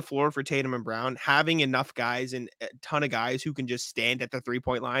opening the floor for Tatum and Brown, having enough guys and a ton of guys who can just stand at the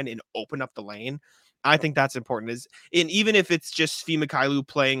 3-point line and open up the lane. I think that's important. And even if it's just Svi Mykhailiuk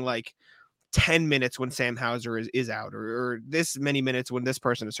playing like 10 minutes when Sam Hauser is out, or this many minutes when this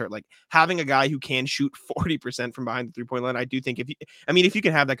person is hurt, like having a guy who can shoot 40% from behind the 3-point line. I do think if you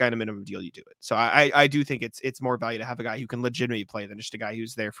can have that guy in a minimum deal, you do it. So I do think it's more value to have a guy who can legitimately play than just a guy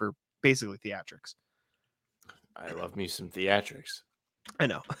who's there for basically theatrics. I love me some theatrics. I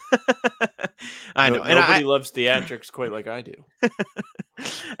know. I know. And nobody loves theatrics quite like I do.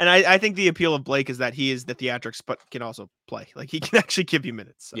 And I think the appeal of Blake is that he is the theatrics, but can also play. Like he can actually give you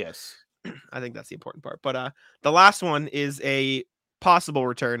minutes. So. Yes. I think that's the important part. But the last one is a possible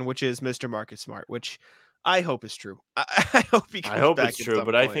return, which is Mr. Marcus Smart, which I hope is true. I hope he comes I hope back it's true,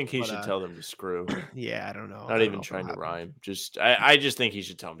 but I think he should tell them to screw. Yeah, I don't know. Not even trying to rhyme. I just think he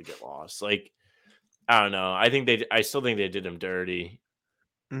should tell them to get lost. Like, I don't know. I still think they did him dirty.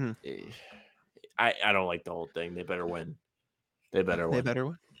 Mm-hmm. I don't like the whole thing. They better win. They better win.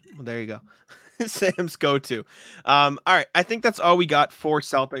 Well, there you go. Sam's go-to. All right. I think that's all we got for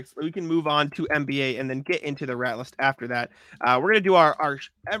Celtics. We can move on to NBA and then get into the rat list after that. We're going to do our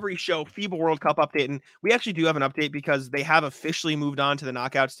every show FIBA World Cup update. And we actually do have an update because they have officially moved on to the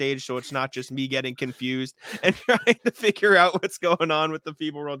knockout stage. So it's not just me getting confused and trying to figure out what's going on with the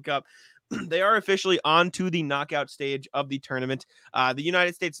FIBA World Cup. They are officially on to the knockout stage of the tournament. The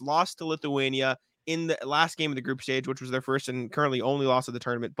United States lost to Lithuania in the last game of the group stage, which was their first and currently only loss of the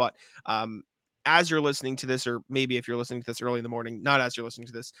tournament. But as you're listening to this, or maybe if you're listening to this early in the morning, not as you're listening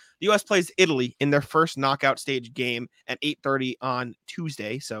to this, the U.S. plays Italy in their first knockout stage game at 8:30 on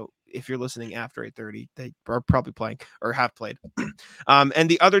Tuesday. So if you're listening after 8:30, they are probably playing or have played. And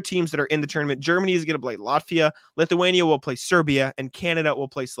the other teams that are in the tournament, Germany is going to play Latvia, Lithuania will play Serbia, and Canada will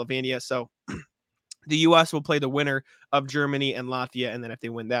play Slovenia. So the U.S. will play the winner of Germany and Latvia, and then if they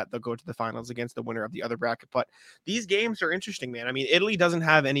win that, they'll go to the finals against the winner of the other bracket. But these games are interesting, man. I mean, Italy doesn't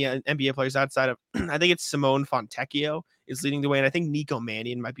have any NBA players outside of, I think it's Simone Fontecchio is leading the way, and I think Nico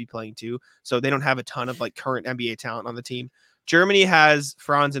Mannion might be playing too. So they don't have a ton of like current NBA talent on the team. Germany has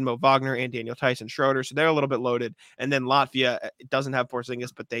Franz and Mo Wagner and Daniel Tyson Schroeder, so they're a little bit loaded. And then Latvia doesn't have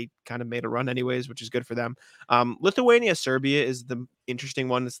Porzingis, but they kind of made a run anyways, which is good for them. Lithuania, Serbia is the interesting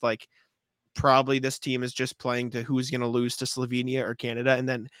one. It's like, probably this team is just playing to who's going to lose to Slovenia or Canada. And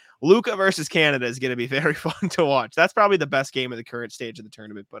then Luka versus Canada is going to be very fun to watch. That's probably the best game of the current stage of the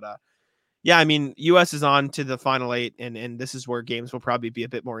tournament. But yeah, I mean, US is on to the final 8, and this is where games will probably be a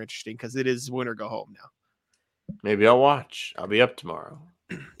bit more interesting because it is win or go home now. Maybe I'll watch. I'll be up tomorrow.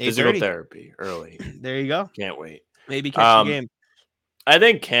 Physical therapy early. There you go. Can't wait. Maybe catch the game. I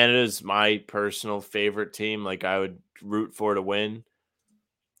think Canada's my personal favorite team. Like I would root for to win.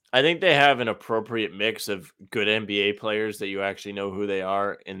 I think they have an appropriate mix of good NBA players that you actually know who they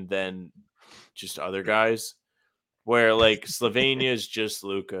are, and then just other guys. Where like Slovenia is just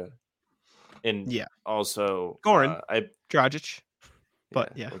Luka, and also Goran Dragic.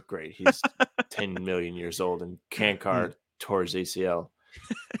 But yeah, great. He's 10 million years old, and Kankar tore his ACL.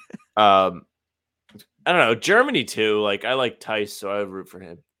 I don't know. Germany too. Like I like Tice, so I would root for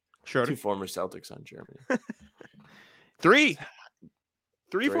him. Schroeder. 2 former Celtics on Germany. Three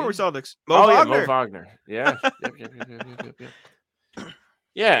former Celtics. Mo Wagner. Wagner. Yeah. Yep.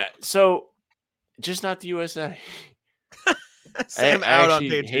 Yeah. So just not the USA. Sam out on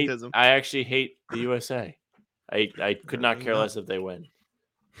patriotism. I actually hate the USA. I could not care less if they win.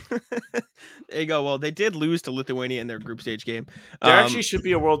 There you go. Well, they did lose to Lithuania in their group stage game. There actually should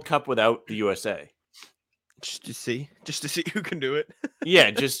be a World Cup without the USA. Just to see who can do it. Yeah,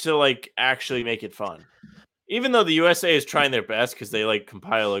 just to like actually make it fun. Even though the USA is trying their best because they like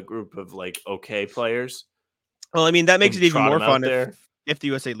compile a group of like okay players. Well, I mean that makes it even more fun if the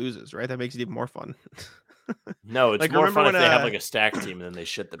USA loses, right? That makes it even more fun. No, it's like, more fun if they have like a stack team and then they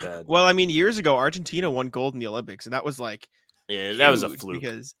shit the bed. Well, I mean, years ago, Argentina won gold in the Olympics, and that was like that was a fluke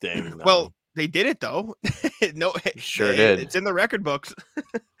thing. Though. Well, they did it though. No, sure did. It's in the record books.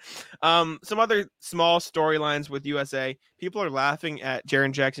 Some other small storylines with USA. People are laughing at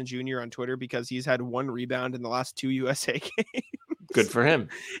Jaren Jackson Jr. on Twitter because he's had 1 rebound in the last 2 USA games. Good for him.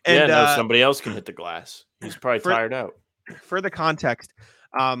 And somebody else can hit the glass. He's probably tired out. For the context,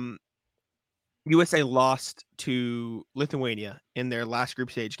 USA lost to Lithuania in their last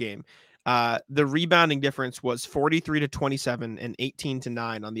group stage game. The rebounding difference was 43-27 and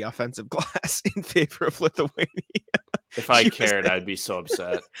 18-9 on the offensive glass in favor of Lithuania. If I cared, I'd be so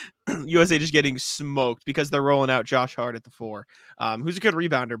upset. USA just getting smoked because they're rolling out Josh Hart at the 4, who's a good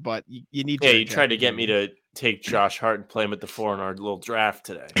rebounder, but you need. Yeah, you tried to get me to take Josh Hart and play him at the 4 in our little draft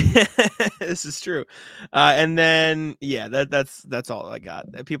today. This is true. And then that's all I got.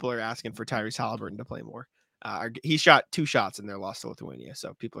 People are asking for Tyrese Halliburton to play more. He shot 2 shots in their loss to Lithuania,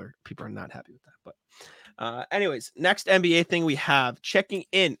 so people are not happy with that. But anyways, next NBA thing we have, checking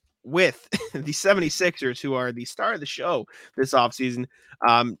in with the 76ers, who are the star of the show this offseason.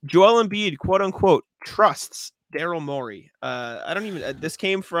 Joel Embiid, quote unquote, trusts Daryl Morey. I don't even. This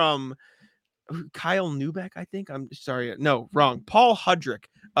came from Kyle Neubeck, I think. I'm sorry. No, wrong. Paul Hudrick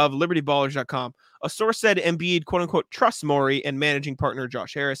of LibertyBallers.com. A source said Embiid, quote unquote, trusts Morey and managing partner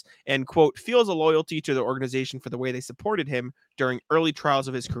Josh Harris and, quote, feels a loyalty to the organization for the way they supported him during early trials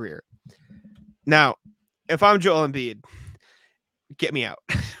of his career. Now, if I'm Joel Embiid, get me out.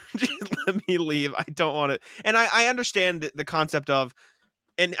 Just let me leave. I don't want to. And I understand the concept of,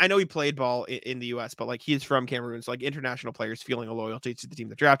 and I know he played ball in the U.S., but like he's from Cameroon, so like international players feeling a loyalty to the team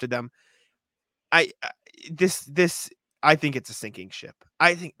that drafted them. I think it's a sinking ship.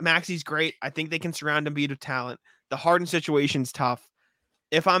 I think Maxi's great. I think they can surround Embiid with talent. The Harden situation's tough.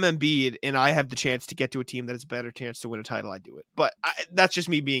 If I'm Embiid and I have the chance to get to a team that has a better chance to win a title, I do it. But that's just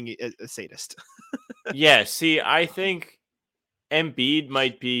me being a sadist. Yeah, see, I think Embiid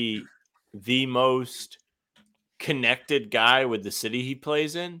might be the most connected guy with the city he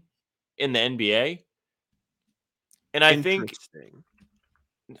plays in the NBA. And I think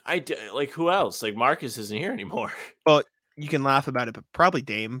like who else? Like Marcus isn't here anymore. Well, you can laugh about it, but probably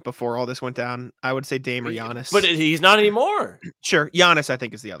Dame before all this went down. I would say Dame or Giannis. But he's not anymore. Sure. Giannis, I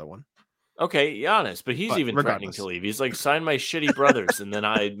think, is the other one. Okay, Giannis, but he's even threatening to leave. He's like, sign my shitty brothers and then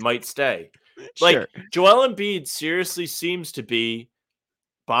I might stay. Like, sure. Joel Embiid seriously seems to be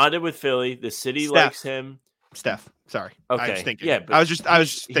bonded with Philly. The city likes him. Steph, sorry. Okay. I was thinking. Yeah, but I was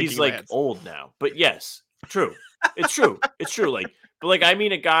just thinking he's like old now. But yes, true. It's true. It's true. Like, but like, I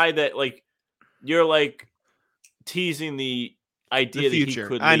mean, a guy that like you're like teasing the idea that he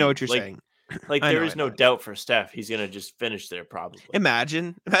could leave. I know what you're saying. Like there is no doubt for Steph. He's going to just finish there probably.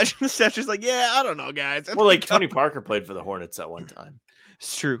 Imagine Steph just like, yeah, I don't know, guys. Well, like Tony Parker played for the Hornets at one time.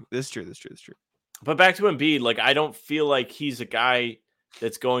 It's true. That's true. But back to Embiid, like I don't feel like he's a guy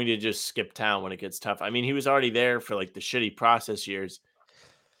that's going to just skip town when it gets tough. I mean, he was already there for like the shitty process years,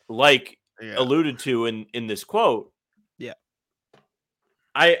 like alluded to in this quote. Yeah.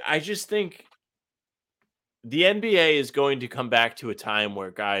 I just think the NBA is going to come back to a time where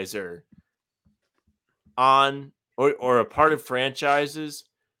guys are on or a part of franchises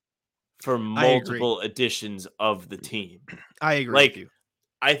for multiple editions of the team. I agree with you.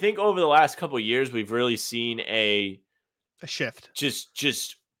 I think over the last couple of years, we've really seen a shift.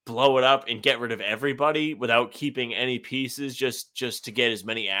 Just blow it up and get rid of everybody without keeping any pieces, just to get as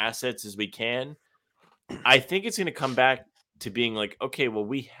many assets as we can. I think it's going to come back to being like, okay, well,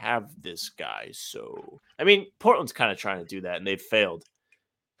 we have this guy. So, I mean, Portland's kind of trying to do that and they've failed.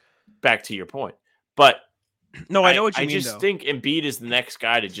 Back to your point. But no, I know what you mean. I just think Embiid is the next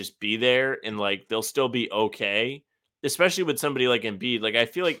guy to just be there and like they'll still be okay, especially with somebody like Embiid. Like I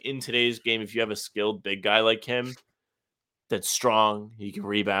feel like in today's game, if you have a skilled big guy like him that's strong, he can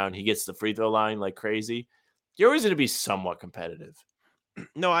rebound, he gets the free throw line like crazy, you're always going to be somewhat competitive.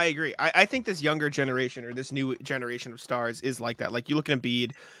 No, I agree. I think this younger generation or this new generation of stars is like that. Like you look at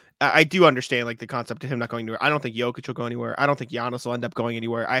Embiid I do understand like the concept of him not going anywhere. I don't think Jokic will go anywhere. I don't think Giannis will end up going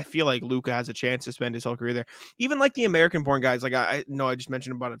anywhere. I feel like Luka has a chance to spend his whole career there. Even like the American-born guys, like I know I just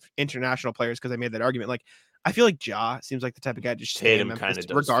mentioned about international players because I made that argument. Like I feel like Ja seems like the type of guy to just stay in Tatum Memphis kind of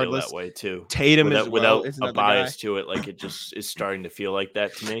does regardless. feel that way too. Tatum without is a another bias guy. to it, like it just is starting to feel like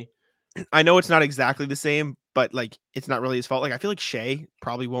that to me. I know it's not exactly the same, but like it's not really his fault. Like I feel like Shea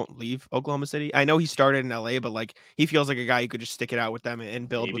probably won't leave Oklahoma City. I know he started in LA, but like he feels like a guy who could just stick it out with them and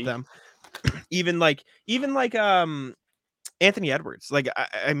build with them. even like Anthony Edwards. Like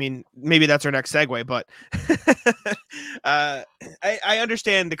I mean, maybe that's our next segue, but I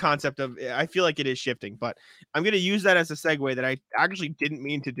understand the concept of. I feel like it is shifting, but I'm gonna use that as a segue that I actually didn't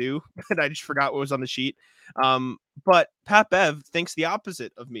mean to do, but I just forgot what was on the sheet. But Pat Bev thinks the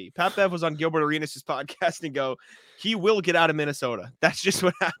opposite of me. Pat Bev was on Gilbert Arenas' podcast and he will get out of Minnesota. That's just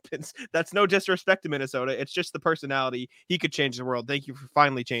what happens. That's no disrespect to Minnesota. It's just the personality. He could change the world. Thank you for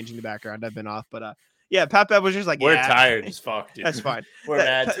finally changing the background. I've been off, but yeah, Pat Bev was just like, we're yeah, tired as fuck, dude. That's fine. We're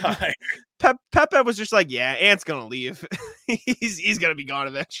mad tired. Pat Bev was just like, yeah, Ant's gonna leave. he's gonna be gone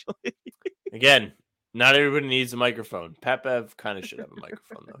eventually. Again, not everybody needs a microphone. Pat Bev kind of should have a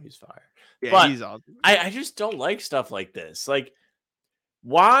microphone though. He's fire. Yeah, but he's awesome. I just don't like stuff like this. Like,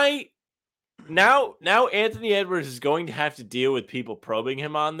 why now Anthony Edwards is going to have to deal with people probing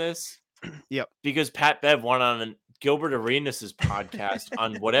him on this. Yep. Because Pat Bev went on Gilbert Arenas' podcast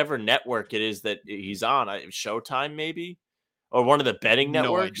on whatever network it is that he's on. Showtime, maybe? Or one of the betting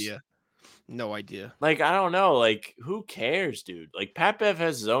networks? No idea. Like, I don't know. Like, who cares, dude? Like, Pat Bev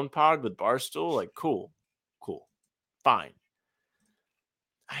has his own pod with Barstool. Like, cool. Fine.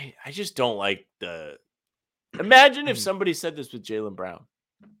 I just don't like the... Imagine if somebody said this with Jaylen Brown.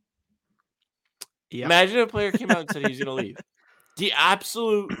 Yep. Imagine if a player came out and said he's going to leave. The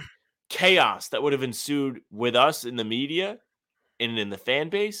absolute chaos that would have ensued with us in the media and in the fan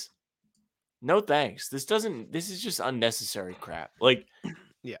base. No thanks. This is just unnecessary crap. Like,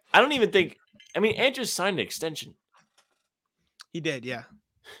 yeah. I don't even think... I mean, Ant just signed an extension. He did, yeah.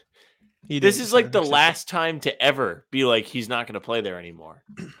 This is like the last time to ever be like, he's not going to play there anymore.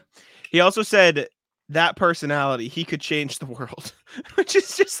 He also said that personality, he could change the world, which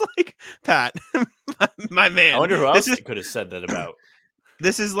is just like, Pat, my man. I wonder who else he could have said that about.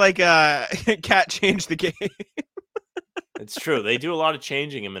 This is like Cat changed the game. It's true. They do a lot of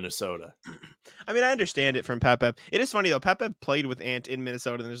changing in Minnesota. I mean, I understand it from Pat Bev. It is funny, though. Pat Bev played with Ant in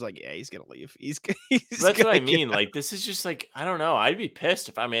Minnesota, and there's like, yeah, he's going to leave. That's what I mean. Like, this is just like, I don't know. I'd be pissed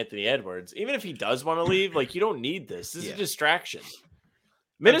if I'm Anthony Edwards. Even if he does want to leave, like, you don't need this. This is a distraction.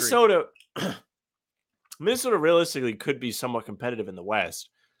 Minnesota realistically could be somewhat competitive in the West.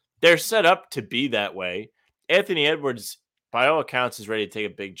 They're set up to be that way. Anthony Edwards, by all accounts, is ready to take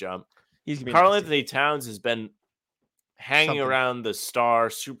a big jump. Karl Anthony Towns has been hanging around the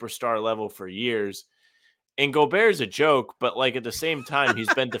superstar level for years. And Gobert's a joke, but like at the same time,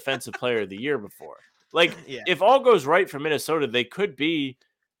 he's been defensive player of the year before. Like, if all goes right for Minnesota, they could be,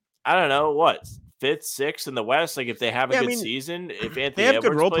 I don't know, what, 5th, 6th in the West. Like, if they have a good season, if Anthony Edwards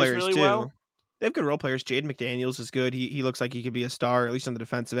good role plays players really well. They have good role players. Jaden McDaniels is good. He looks like he could be a star, at least on the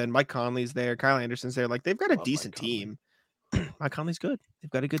defensive end. Mike Conley's there. Kyle Anderson's there. Like, they've got a decent team. Mike Conley's good. They've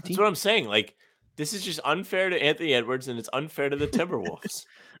got a good team. That's what I'm saying. Like, this is just unfair to Anthony Edwards, and it's unfair to the Timberwolves.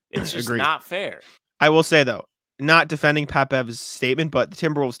 It's just not fair. I will say, though, not defending Pat Bev's statement, but the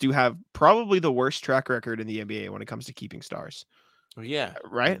Timberwolves do have probably the worst track record in the NBA when it comes to keeping stars. Oh, yeah.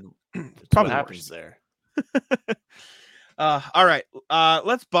 Right? Probably what happens there. All right.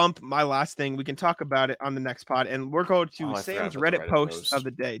 Let's bump my last thing. We can talk about it on the next pod, and we're going to Sam's Reddit post of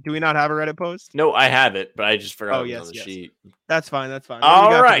the day. Do we not have a Reddit post? No, I have it, but I just forgot it was on the sheet. That's fine. That's fine.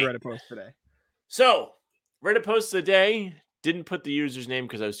 All right. Reddit post today. So, Reddit post of the day. Didn't put the user's name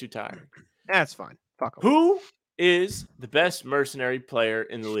because I was too tired. That's fine. Fuck 'em. Who is the best mercenary player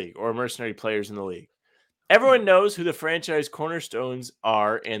in the league, or mercenary players in the league? Everyone knows who the franchise cornerstones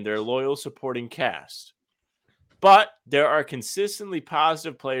are and their loyal supporting cast. But there are consistently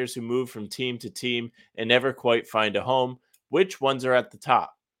positive players who move from team to team and never quite find a home. Which ones are at the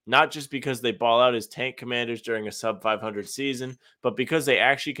top? Not just because they ball out as tank commanders during a sub-500 season, but because they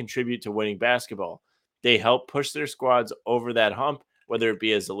actually contribute to winning basketball. They help push their squads over that hump, whether it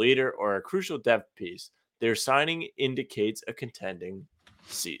be as a leader or a crucial depth piece. Their signing indicates a contending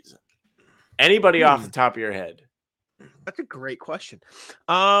season. Anybody off the top of your head? That's a great question.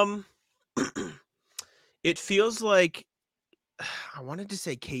 It feels like I wanted to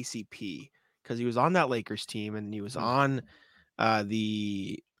say KCP because he was on that Lakers team and he was on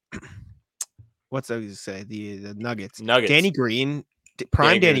the what's I was say the Nuggets. Danny Green,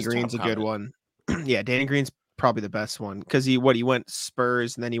 prime Danny Green's a good one. Yeah, Danny Green's probably the best one because he went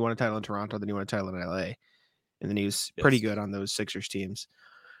Spurs and then he won a title in Toronto, then he won a title in LA, and then he was pretty good on those Sixers teams.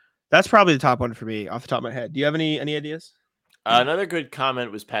 That's probably the top one for me off the top of my head. Do you have any ideas? Another good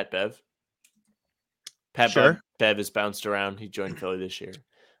comment was Pat Bev. Bev has bounced around. He joined Philly this year.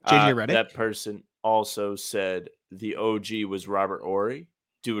 JJ Redick. That person also said the OG was Robert Horry.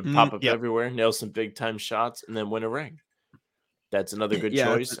 Dude would pop up everywhere, nail some big time shots, and then win a ring. That's another good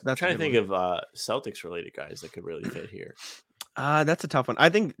choice. I'm trying to think of Celtics related guys that could really fit here. That's a tough one. I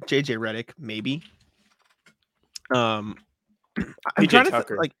think JJ Redick, maybe. I'm PJ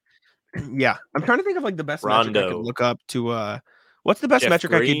Tucker. I'm trying to think of like the best Rondo. metric I could look up to. What's the best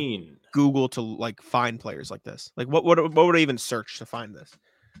metric I could Google to like find players like this? Like what would I even search to find this?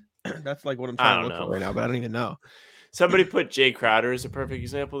 That's like what I'm trying to look for right now, but I don't even know. Somebody put Jay Crowder as a perfect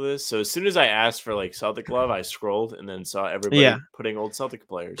example of this. So as soon as I asked for like Celtic love, I scrolled and then saw everybody putting old Celtic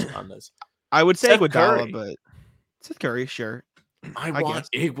players on this. I would say Iguodala, but Seth Curry, sure. I want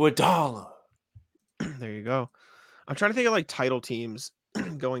Iguodala. There you go. I'm trying to think of like title teams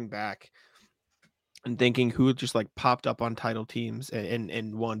going back and thinking who just like popped up on title teams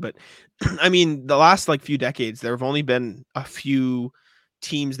and won. But I mean, the last like few decades, there have only been a few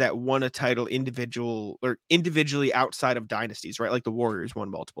teams that won a title individually outside of dynasties, right? Like the Warriors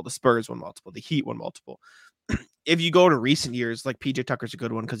won multiple, the Spurs won multiple, the Heat won multiple. If you go to recent years, like PJ Tucker's a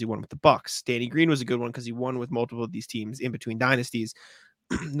good one because he won with the Bucks. Danny Green was a good one because he won with multiple of these teams in between dynasties.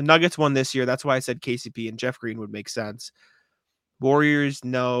 The Nuggets won this year. That's why I said KCP and Jeff Green would make sense. Warriors,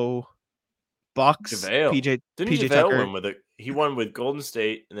 no. Bucks, PJ Tucker win with it. He won with Golden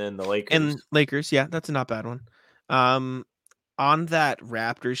State and then the Lakers. And Lakers, yeah, that's a not bad one. On that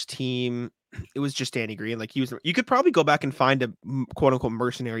Raptors team, it was just Danny Green. Like you could probably go back and find a quote unquote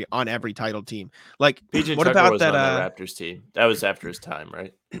mercenary on every title team. Like PJ what Tucker about was that on the Raptors team? That was after his time,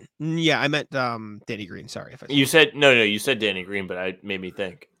 right? Yeah, I meant Danny Green. Sorry if I you said no. You said Danny Green, but I made me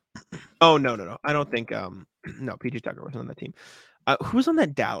think. Oh no. I don't think no, PJ Tucker wasn't on that team. Who's on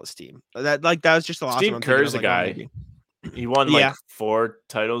that Dallas team? That was just the last Steve one. Kerr's the guy. He won like 4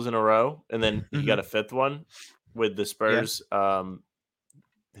 titles in a row, and then he got a 5th one with the Spurs.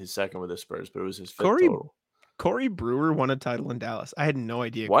 His second with the Spurs, but it was his 5th total. Corey Brewer won a title in Dallas. I had no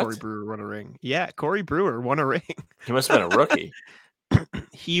idea Corey Brewer won a ring. Yeah, Corey Brewer won a ring. He must have been a rookie.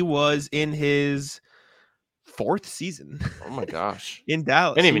 He was in his 4th season. Oh my gosh. In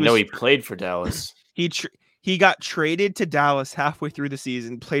Dallas. I didn't even know he played for Dallas. He got traded to Dallas halfway through the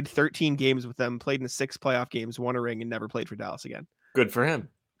season, played 13 games with them, played in 6 playoff games, won a ring, and never played for Dallas again. Good for him.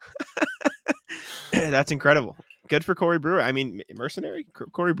 That's incredible. Good for Corey Brewer. I mean,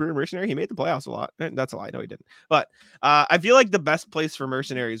 Corey Brewer, mercenary, he made the playoffs a lot. That's a lie. No, he didn't. But I feel like the best place for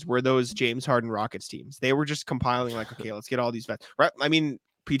mercenaries were those James Harden Rockets teams. They were just compiling like, okay, let's get all these vets. Right? I mean,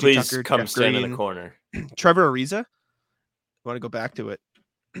 PJ Tucker, come Jeff stand Green, in the corner. Trevor Ariza. Want to go back to it?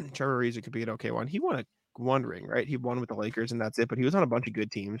 Trevor Ariza could be an okay one. He won one ring, right? He won with the Lakers and that's it. But he was on a bunch of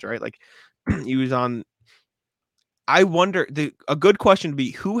good teams, right? Like he was on. I wonder. A good question to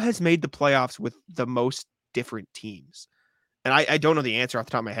be: who has made the playoffs with the most different teams? And I don't know the answer off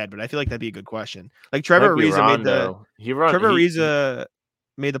the top of my head, but I feel like that'd be a good question. Like Trevor Ariza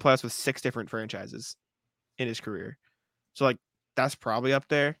made the playoffs with 6 different franchises in his career, so like that's probably up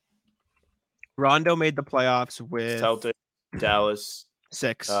there. Rondo made the playoffs with Celtics, Dallas,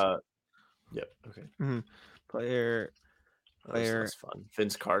 6. Yep. Okay. Mm-hmm. Player. That's fun.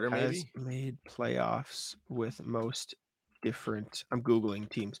 Vince Carter maybe made playoffs with most different. I'm Googling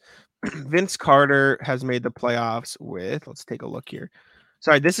teams. Vince Carter has made the playoffs with. Let's take a look here.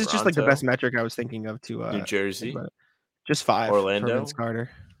 Sorry, this is just like the best metric I was thinking of to New Jersey. Just 5. Orlando. For Vince Carter.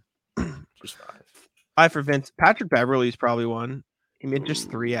 Just 5. 5 for Vince. Patrick Beverley's probably one. He made just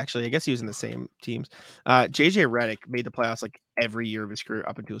 3 actually. I guess he was in the same teams. JJ Redick made the playoffs like every year of his career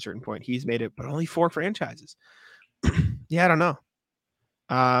up until a certain point. He's made it, but only 4 franchises. Yeah, I don't know.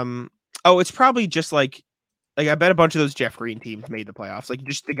 It's probably just like I bet a bunch of those Jeff Green teams made the playoffs. Like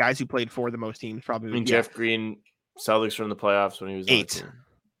just the guys who played for the most teams probably. I mean, Jeff Green, Celtics from the playoffs when he was 8.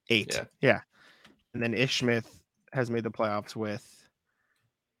 8. Yeah. And then Ish Smith has made the playoffs with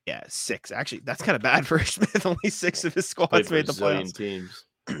 6. Actually, that's kind of bad for Ish Smith. Only 6 of his squads made the playoffs. Teams.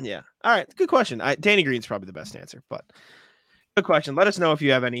 Yeah. All right. Good question. Danny Green's probably the best answer, but good question. Let us know if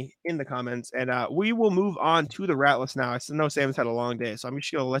you have any in the comments, and we will move on to the rat list now. I know Sam's had a long day, so I'm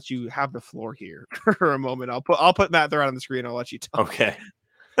just gonna let you have the floor here for a moment. I'll put Matt there on the screen. I'll let you talk. Okay.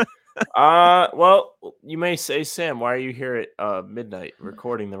 Well, you may say, Sam, why are you here at midnight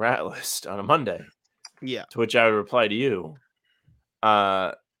recording the rat list on a Monday? Yeah. To which I would reply to you,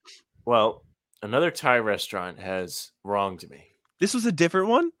 well, another Thai restaurant has wronged me. This was a different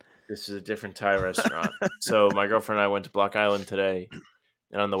one? This is a different Thai restaurant. So my girlfriend and I went to Block Island today,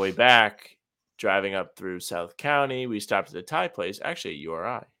 and on the way back, driving up through South County, we stopped at a Thai place, actually a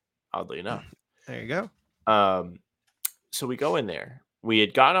URI, oddly enough. There you go. So we go in there. We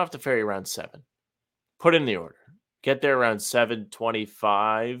had gotten off the ferry around 7. Put in the order. Get there around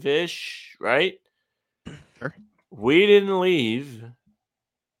 7:25-ish, right? Sure. We didn't leave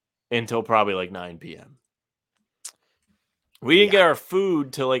until probably like 9 p.m. We didn't get our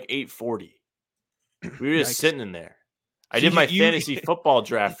food till like 8:40. We were just sitting in there. I did my fantasy football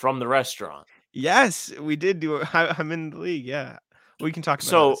draft from the restaurant. Yes, we did do it. I'm in the league. Yeah. We can talk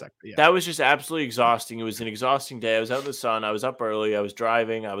about that in a second. Yeah. That was just absolutely exhausting. It was an exhausting day. I was out in the sun. I was up early. I was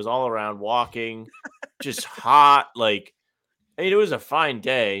driving. I was all around walking, just hot. Like, I mean, it was a fine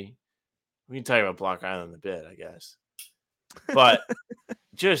day. We can talk about Block Island a bit, I guess. But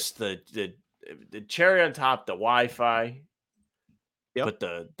just the cherry on top, the Wi-Fi, but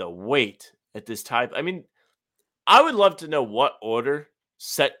the wait at this time. I mean, I would love to know what order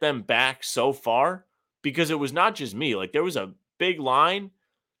set them back so far, because it was not just me. Like, there was a big line.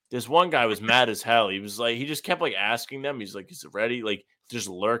 This one guy was mad as hell. He was like, he just kept like asking them. He's like, is it ready? Like, just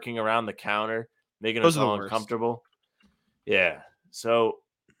lurking around the counter, making us all uncomfortable. Yeah. So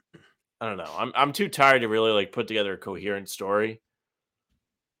I don't know. I'm too tired to really like put together a coherent story.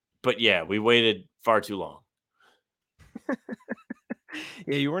 But yeah, we waited far too long.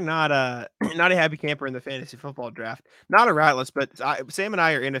 Yeah, you were not a happy camper in the fantasy football draft. Not a ratless, but Sam and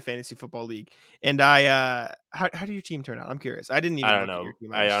I are in a fantasy football league. And how did your team turn out? I'm curious. I didn't even. I don't know.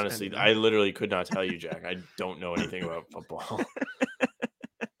 I literally could not tell you, Jack. I don't know anything about football.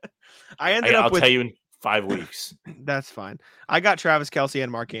 I'll tell you in 5 weeks. That's fine. I got Travis Kelce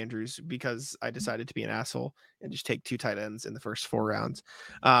and Mark Andrews because I decided to be an asshole and just take 2 tight ends in the first 4 rounds.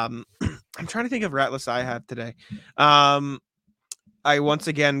 I'm trying to think of ratless I have today. I once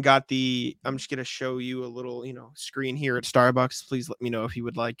again got I'm just going to show you a little, screen here at Starbucks. Please let me know if you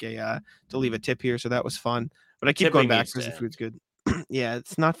would like to leave a tip here. So that was fun, but I keep going back because the food's good. Yeah,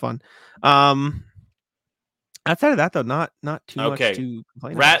 it's not fun. Outside of that though, not too much to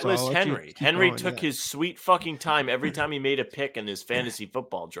complain about. Ratless Henry. Henry took his sweet fucking time every time he made a pick in his fantasy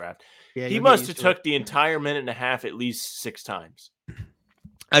football draft. Yeah, he must have took the entire minute and a half at least 6 times.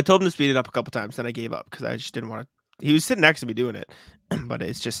 I told him to speed it up a couple times, then I gave up because I just didn't want to. He was sitting next to me doing it, but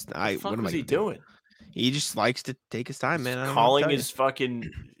it's just what was he doing? He just likes to take his time, man. Calling his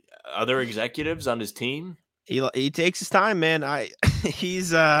fucking other executives on his team. He takes his time, man.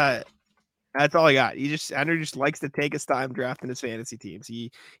 He's that's all I got. Andrew just likes to take his time drafting his fantasy teams.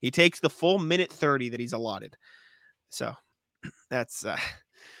 He takes the full minute 30 that he's allotted. So that's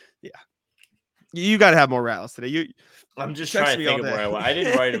yeah. You got to have more rattles today. I'm just trying to think of where I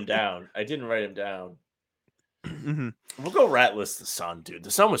didn't write him down. Mm-hmm. We'll go ratless the sun, dude.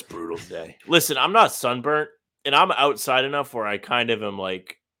 The sun was brutal today. Listen, I'm not sunburnt, and I'm outside enough where I kind of am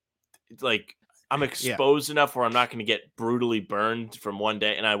like I'm exposed enough where I'm not going to get brutally burned from one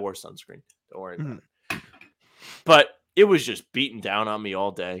day. And I wore sunscreen. Don't worry about it. But it was just beating down on me all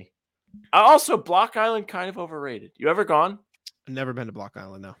day. Also, Block Island kind of overrated. You ever gone? I've never been to Block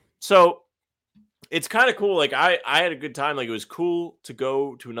Island, no. So it's kind of cool. Like I had a good time. Like, it was cool to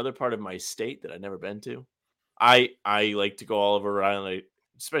go to another part of my state that I'd never been to. I like to go all over Rhode Island,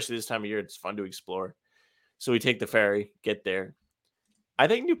 especially this time of year. It's fun to explore. So we take the ferry, get there. I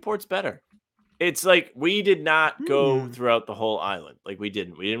think Newport's better. It's like we did not go throughout the whole island. Like we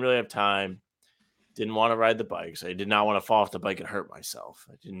didn't really have time. Didn't want to ride the bikes. I did not want to fall off the bike and hurt myself.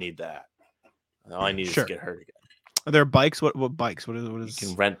 I didn't need that. All I need is to get hurt again. Are there bikes? What bikes? What is? You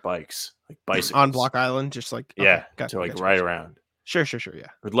can rent bikes, like bicycles on Block Island, just like to ride around. Sure, yeah.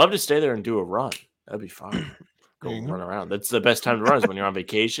 I'd love to stay there and do a run. That'd be fun. Go run around. That's the best time to run is when you're on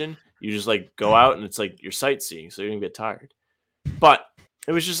vacation. You just like go out and it's like you're sightseeing, so you don't get tired. But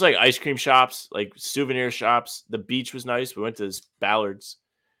it was just like ice cream shops, like souvenir shops. The beach was nice. We went to this Ballard's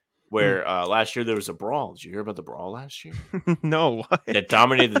where last year there was a brawl. Did you hear about the brawl last year? No. It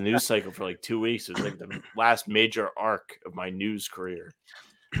dominated the news cycle for like 2 weeks. It was like the last major arc of my news career.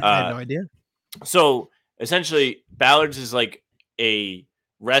 I had no idea. So essentially, Ballard's is like a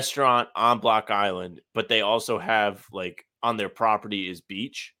restaurant on Block Island, but they also have like on their property is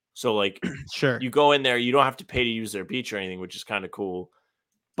beach. So like sure, you go in there, you don't have to pay to use their beach or anything, which is kind of cool.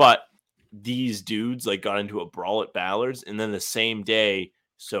 But these dudes like got into a brawl at Ballard's, and then the same day,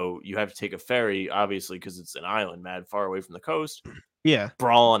 so you have to take a ferry, obviously, because it's an island, mad far away from the coast. Yeah,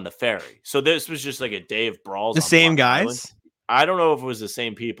 brawl on the ferry. So this was just like a day of brawls. The same Block guys. Island. I don't know if it was the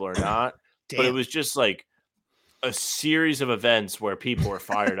same people or not, but it was just like a series of events where people were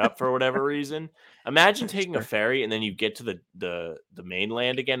fired up for whatever reason. Imagine taking a Sure. ferry and then you get to the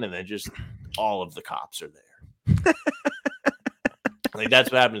mainland again, and then just all of the cops are there. Like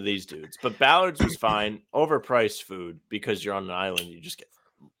that's what happened to these dudes. But Ballard's was fine. Overpriced food because you're on an island. You just get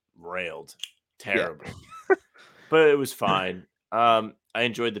railed. Terrible. Yeah. But it was fine. I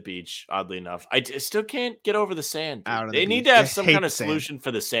enjoyed the beach, oddly enough. I still can't get over the sand. Out on They the need beach. to have I some hate kind the of sand. solution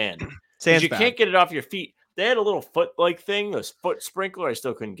for the sand. Because Sand's you bad. can't get it off your feet. They had a little foot-like thing, a foot sprinkler. I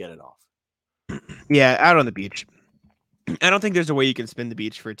still couldn't get it off. Yeah, out on the beach. I don't think there's a way you can spin the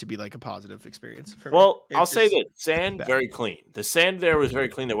beach for it to be like a positive experience. For me. Well, I'll It's say just that sand, bad. very clean. The sand there was very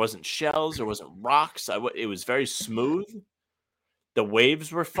clean. There wasn't shells. There wasn't rocks. It was very smooth. The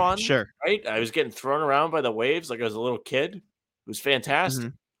waves were fun. Sure. Right? I was getting thrown around by the waves like I was a little kid. It was fantastic. Mhm.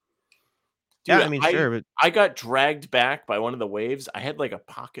 Dude, Yeah, I mean, sure, but I got dragged back by one of the waves. I had like a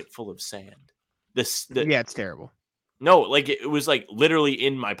pocket full of sand. yeah, it's terrible. No, like it was like literally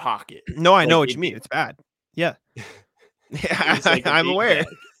in my pocket. No, I know Like, what you mean. It's bad. Yeah. It Yeah, was like a I'm bean aware.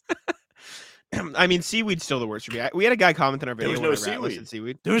 bag. I mean, seaweed's still the worst for me. We had a guy comment on our There video was when no I rat-listed seaweed.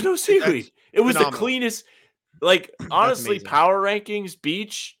 seaweed. There was no seaweed. It was phenomenal. the cleanest. Like honestly, amazing. power rankings,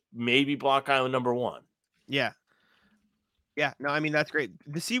 beach, maybe Block Island #1. Yeah. Yeah. No, I mean, that's great.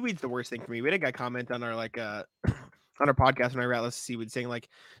 The seaweed's the worst thing for me. We had a guy comment on our on our podcast when I rat-listed seaweed saying like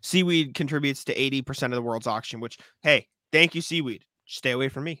seaweed contributes to 80% of the world's oxygen, which, hey, thank you, seaweed. Stay away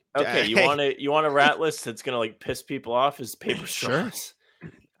from me. Okay, you want a rat list that's gonna like piss people off is paper Sure. straws.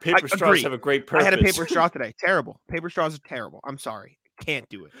 Paper straws agree. have a great purpose. I had a paper straw today. Terrible. Paper straws are terrible. I'm sorry. Can't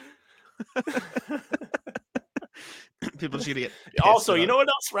do it. People just gonna get pissed Also, you about know what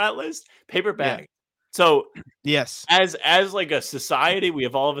else rat list? Paper bag. So it. Yes. as like a society, we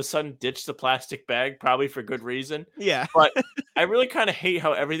have all of a sudden ditched the plastic bag, probably for good reason. Yeah. But I really kind of hate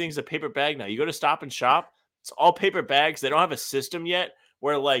how everything's a paper bag now. You go to Stop and Shop, it's all paper bags. They don't have a system yet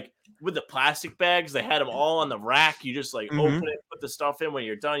where like with the plastic bags, they had them all on the rack. You just like open it, put the stuff in. When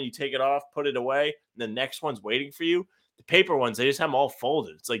you're done, you take it off, put it away. And the next one's waiting for you. The paper ones, they just have them all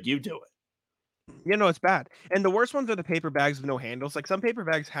folded. It's like you do it. You know, it's bad. And the worst ones are the paper bags with no handles. Like some paper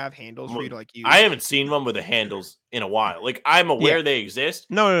bags have handles for you to like use. I haven't seen one with the handles in a while. Like I'm aware they exist.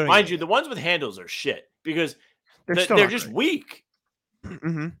 No. Mind you, the ones with handles are shit because They're they're just weak.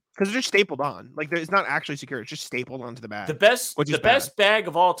 Mm-hmm. Because they're just stapled on. Like it's not actually secure. It's just stapled onto the bag. The best which is best bag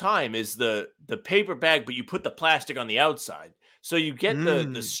of all time is the paper bag, but you put the plastic on the outside. So you get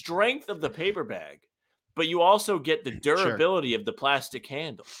the strength of the paper bag, but you also get the durability of the plastic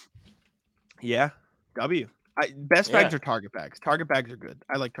handle. Yeah. Best bags are Target bags. Target bags are good.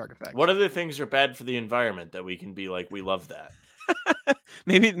 I like Target bags. What other things are bad for the environment that we can be like, we love that?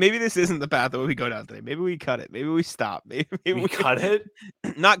 maybe this isn't the path that we go down today. Maybe we cut it. Maybe we stop. Maybe we cut it.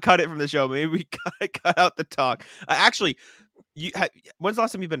 Not cut it from the show. Maybe we cut out the talk. Actually, when's the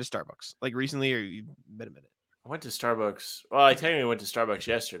last time you've been to Starbucks? Like recently, or you've been a minute? I went to Starbucks. Well, I technically went to Starbucks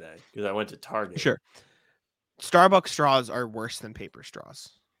yesterday because I went to Target. Sure. Starbucks straws are worse than paper straws.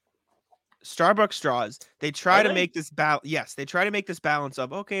 Starbucks straws, they try to make this balance. Yes, they try to make this balance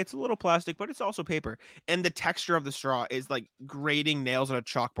of, okay, it's a little plastic, but it's also paper. And the texture of the straw is like grating nails on a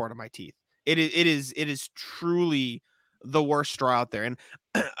chalkboard on my teeth. It is truly the worst straw out there. And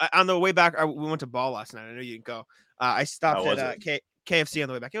on the way back, we went to Ball last night. I know you didn't go. I stopped at KFC on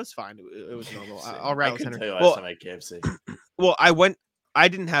the way back. It was fine. It was normal. I'll rattle I couldn't Henry. tell you last time I had KFC. Well, I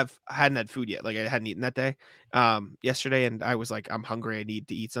hadn't had food yet. Like I hadn't eaten that day yesterday, and I was like, I'm hungry. I need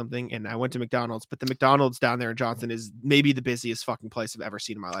to eat something. And I went to McDonald's, but the McDonald's down there in Johnson is maybe the busiest fucking place I've ever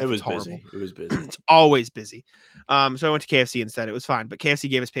seen in my life. It was horrible. busy. It was busy. It's always busy. So I went to KFC instead. It was fine, but KFC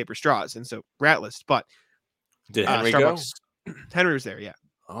gave us paper straws, and so rat list. But did Henry go? Henry was there. Yeah.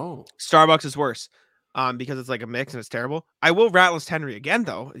 Oh, Starbucks is worse. Because it's like a mix and it's terrible. I will rat list Henry again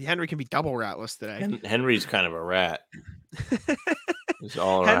though. Henry can be double rat list today. Henry's kind of a rat. It's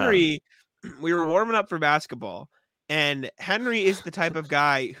all around. Henry, we were warming up for basketball, and Henry is the type of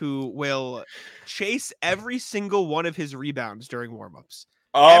guy who will chase every single one of his rebounds during warmups.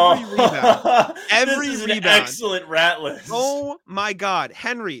 Oh, every rebound. Every this is rebound. An excellent rat list. Oh my God,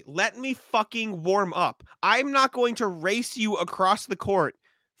 Henry, let me fucking warm up. I'm not going to race you across the court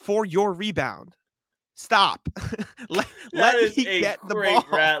for your rebound. Stop. let me get the ball.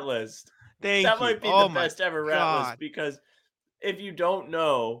 Rat list. Thank that you. might be the best ever rat list because if you don't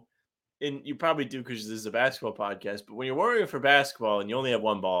know, and you probably do because this is a basketball podcast, but when you're warming up for basketball and you only have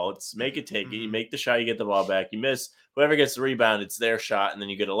one ball, it's make it, take it. You make the shot, you get the ball back. You miss, whoever gets the rebound, it's their shot, and then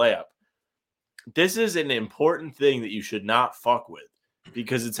you get a layup. This is an important thing that you should not fuck with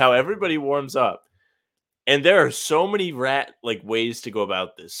because it's how everybody warms up. And there are so many ways to go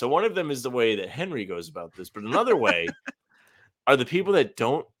about this. So one of them is the way that Henry goes about this, but another way are the people that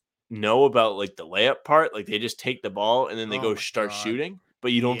don't know about like the layup part. Like they just take the ball and then they Oh go my start God. shooting,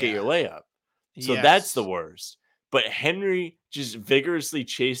 but you don't get your layup. So that's the Yes. worst. But Henry just vigorously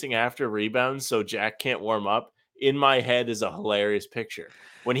chasing after rebounds so Jack can't warm up, in my head, is a hilarious picture.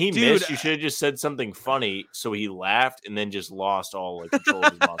 When he Dude, missed, you should have just said something funny so he laughed and then just lost all like control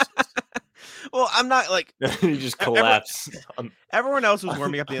of his muscles. well, I'm not like He just collapsed. everyone else was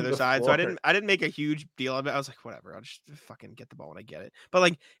warming on up the other the side, so I floor. didn't make a huge deal of it. I was like, whatever, I'll just fucking get the ball when I get it. But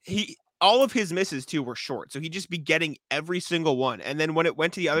like all of his misses too were short, so he'd just be getting every single one. And then when it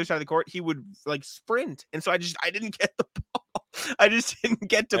went to the other side of the court, he would like sprint, and so I didn't get the ball. I just didn't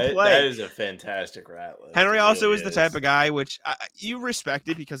get to play. That is a fantastic rat list. Henry It also really is the type of guy which you respect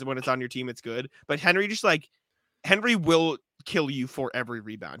it because when it's on your team, it's good. But Henry Henry will kill you for every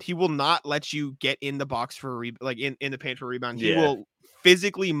rebound. He will not let you get in the box for in the paint for a rebound. He will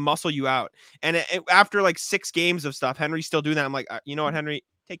physically muscle you out. And after like 6 games of stuff, Henry's still doing that. I'm like, you know what, Henry,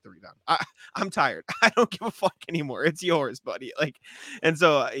 take the rebound. I'm tired. I don't give a fuck anymore. It's yours, buddy. Like, and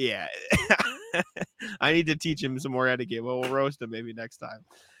so yeah, I need to teach him some more etiquette. Well, we'll roast him maybe next time.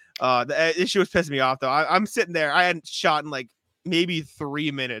 The issue was pissing me off though. I'm sitting there. I hadn't shot in like maybe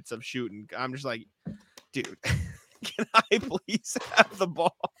 3 minutes of shooting. I'm just like, dude, can I please have the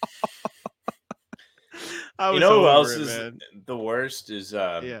ball? You know who else is the worst? Is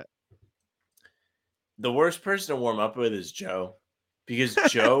the worst person to warm up with is Joe, because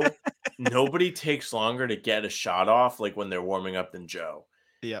Joe, nobody takes longer to get a shot off like when they're warming up than Joe.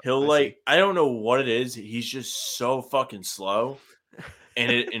 Yeah, He'll I don't know what it is. He's just so fucking slow,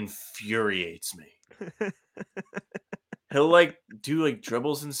 and it infuriates me. He'll like do like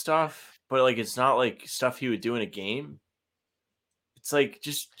dribbles and stuff, but like it's not like stuff he would do in a game. It's like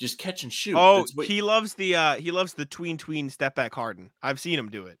just catch and shoot. Oh, he loves the tween step back Harden. I've seen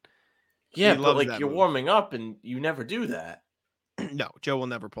him do it. Yeah, but like you're warming up and you never do that. No, Joe will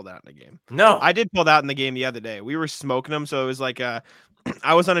never pull that out in a game. No, I did pull that in the game the other day. We were smoking them, so it was like I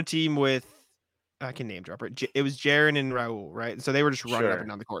was on a team with, I can name drop it. It was Jaren and Raul, right? And so they were just running up and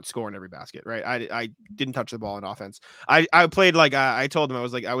down the court, scoring every basket, right? I didn't touch the ball in offense. I played like I told them I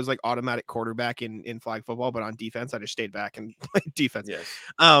was like automatic quarterback in flag football, but on defense I just stayed back and played defense. Yes.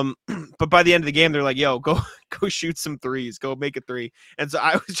 But by the end of the game they're like, "Yo, go shoot some threes, go make a 3." And so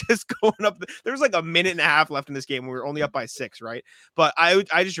I was just going up. There was like a minute and a half left in this game. We were only up by 6, right? But I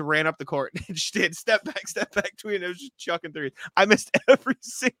just ran up the court and just did step back, tween. It was just chucking threes. I missed every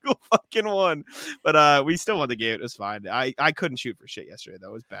single fucking one. But we still won the game. It was fine. I couldn't shoot for shit yesterday,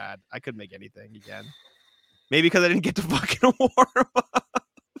 though. It was bad. I couldn't make anything again. Maybe because I didn't get to fucking warm up.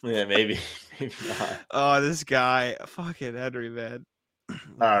 Yeah, maybe not. Oh, this guy. Fucking Henry, man.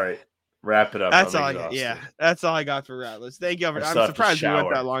 All right. Wrap it up. That's all I got. Yeah, that's all I got for Rat List. Thank you. I'm surprised we went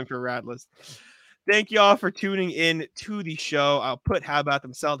that long for Rat List. Thank you all for tuning in to the show. I'll put How About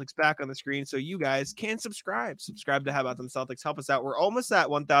Them Celtics back on the screen so you guys can subscribe. Subscribe to How About Them Celtics. Help us out. We're almost at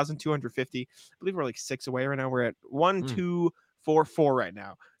 1,250. I believe we're like 6 away right now. We're at 1,244 right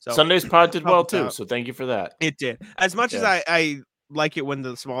now. So Sunday's pod did well too. So thank you for that. It did. As much as I like it when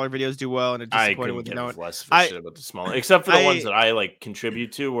the smaller videos do well, and it's disappointing when they don't. Less shit about the smaller, except for the ones that I like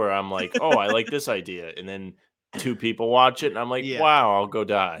contribute to, where I'm like, oh, I like this idea, and then 2 people watch it, and I'm like, wow, I'll go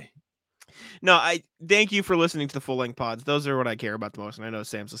die. No, I thank you for listening to the full length pods. Those are what I care about the most. And I know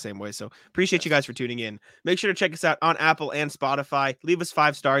Sam's the same way. So appreciate you guys for tuning in. Make sure to check us out on Apple and Spotify. Leave us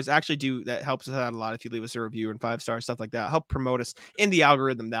 5 stars. Actually, that helps us out a lot if you leave us a review and 5 stars, stuff like that. Help promote us in the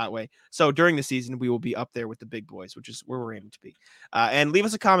algorithm that way. So during the season, we will be up there with the big boys, which is where we're aiming to be. And leave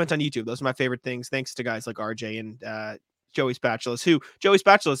us a comment on YouTube. Those are my favorite things. Thanks to guys like RJ and Joey Spatulas, Joey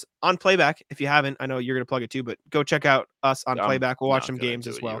Spatulas on Playback. If you haven't, I know you're going to plug it too, but go check out us on Playback. We'll watch some games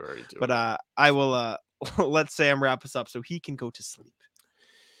as well. But I will let Sam wrap us up so he can go to sleep.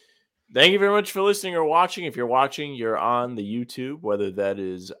 Thank you very much for listening or watching. If you're watching, you're on the YouTube, whether that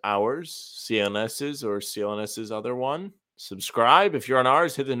is ours, CLNS's, or CLNS's other one. Subscribe. If you're on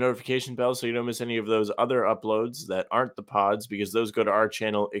ours, hit the notification bell so you don't miss any of those other uploads that aren't the pods, because those go to our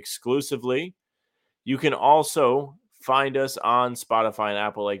channel exclusively. You can also find us on Spotify and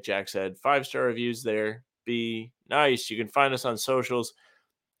Apple, like Jack said. 5-star reviews there. Be nice. You can find us on socials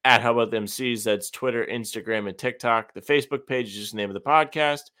at How About Them C's. That's Twitter, Instagram, and TikTok. The Facebook page is just the name of the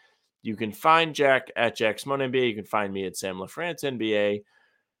podcast. You can find Jack at Jack Simone NBA. You can find me at Sam LaFrance NBA.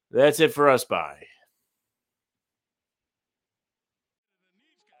 That's it for us. Bye.